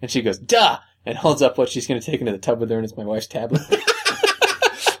 And she goes, duh! And holds up what she's going to take into the tub with her, and it's my wife's tablet.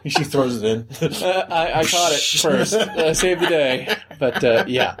 She throws it in. I caught it first. Saved the day. But,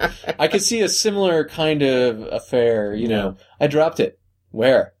 yeah. I could see a similar kind of affair, know. I dropped it.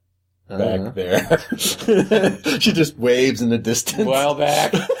 Where? Back there. She just waves in the distance. Well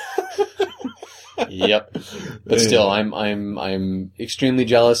back. Yep. But still, I'm extremely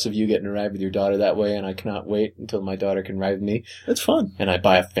jealous of you getting to ride with your daughter that way, and I cannot wait until my daughter can ride with me. It's fun. And I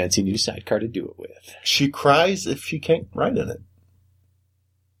buy a fancy new sidecar to do it with. She cries if she can't ride in it.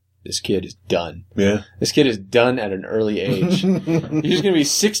 This kid is done. Yeah. This kid is done at an early age. She's going to be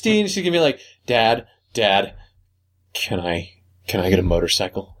 16. She's going to be like, Dad, can I get a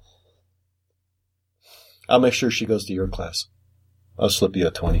motorcycle? I'll make sure she goes to your class. I'll slip you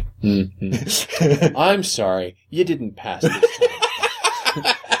a 20. Mm-hmm. I'm sorry. You didn't pass this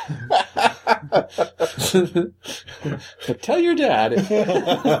time. But tell your dad.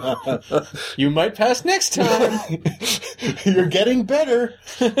 You might pass next time. You're getting better.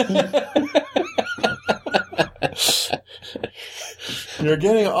 You're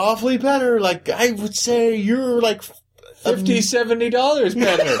getting awfully better. Like, I would say you're like $50, $70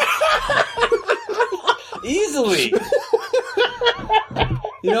 better. Easily.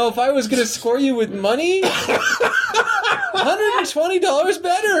 If I was going to score you with money, $120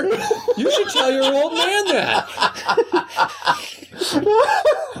 better. You should tell your old man that.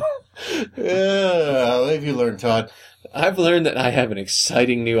 Yeah, what have you learned, Todd? I've learned that I have an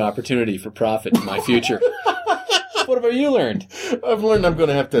exciting new opportunity for profit in my future. What have you learned? I've learned I'm going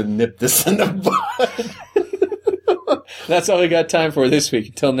to have to nip this in the bud. That's all we got time for this week.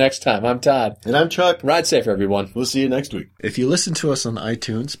 Until next time, I'm Todd. And I'm Chuck. Ride safe, everyone. We'll see you next week. If you listen to us on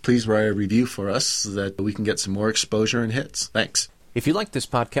iTunes, please write a review for us so that we can get some more exposure and hits. Thanks. If you like this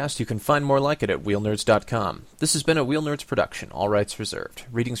podcast, you can find more like it at wheelnerds.com. This has been a Wheel Nerds production, all rights reserved.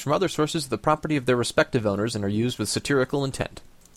 Readings from other sources are the property of their respective owners and are used with satirical intent.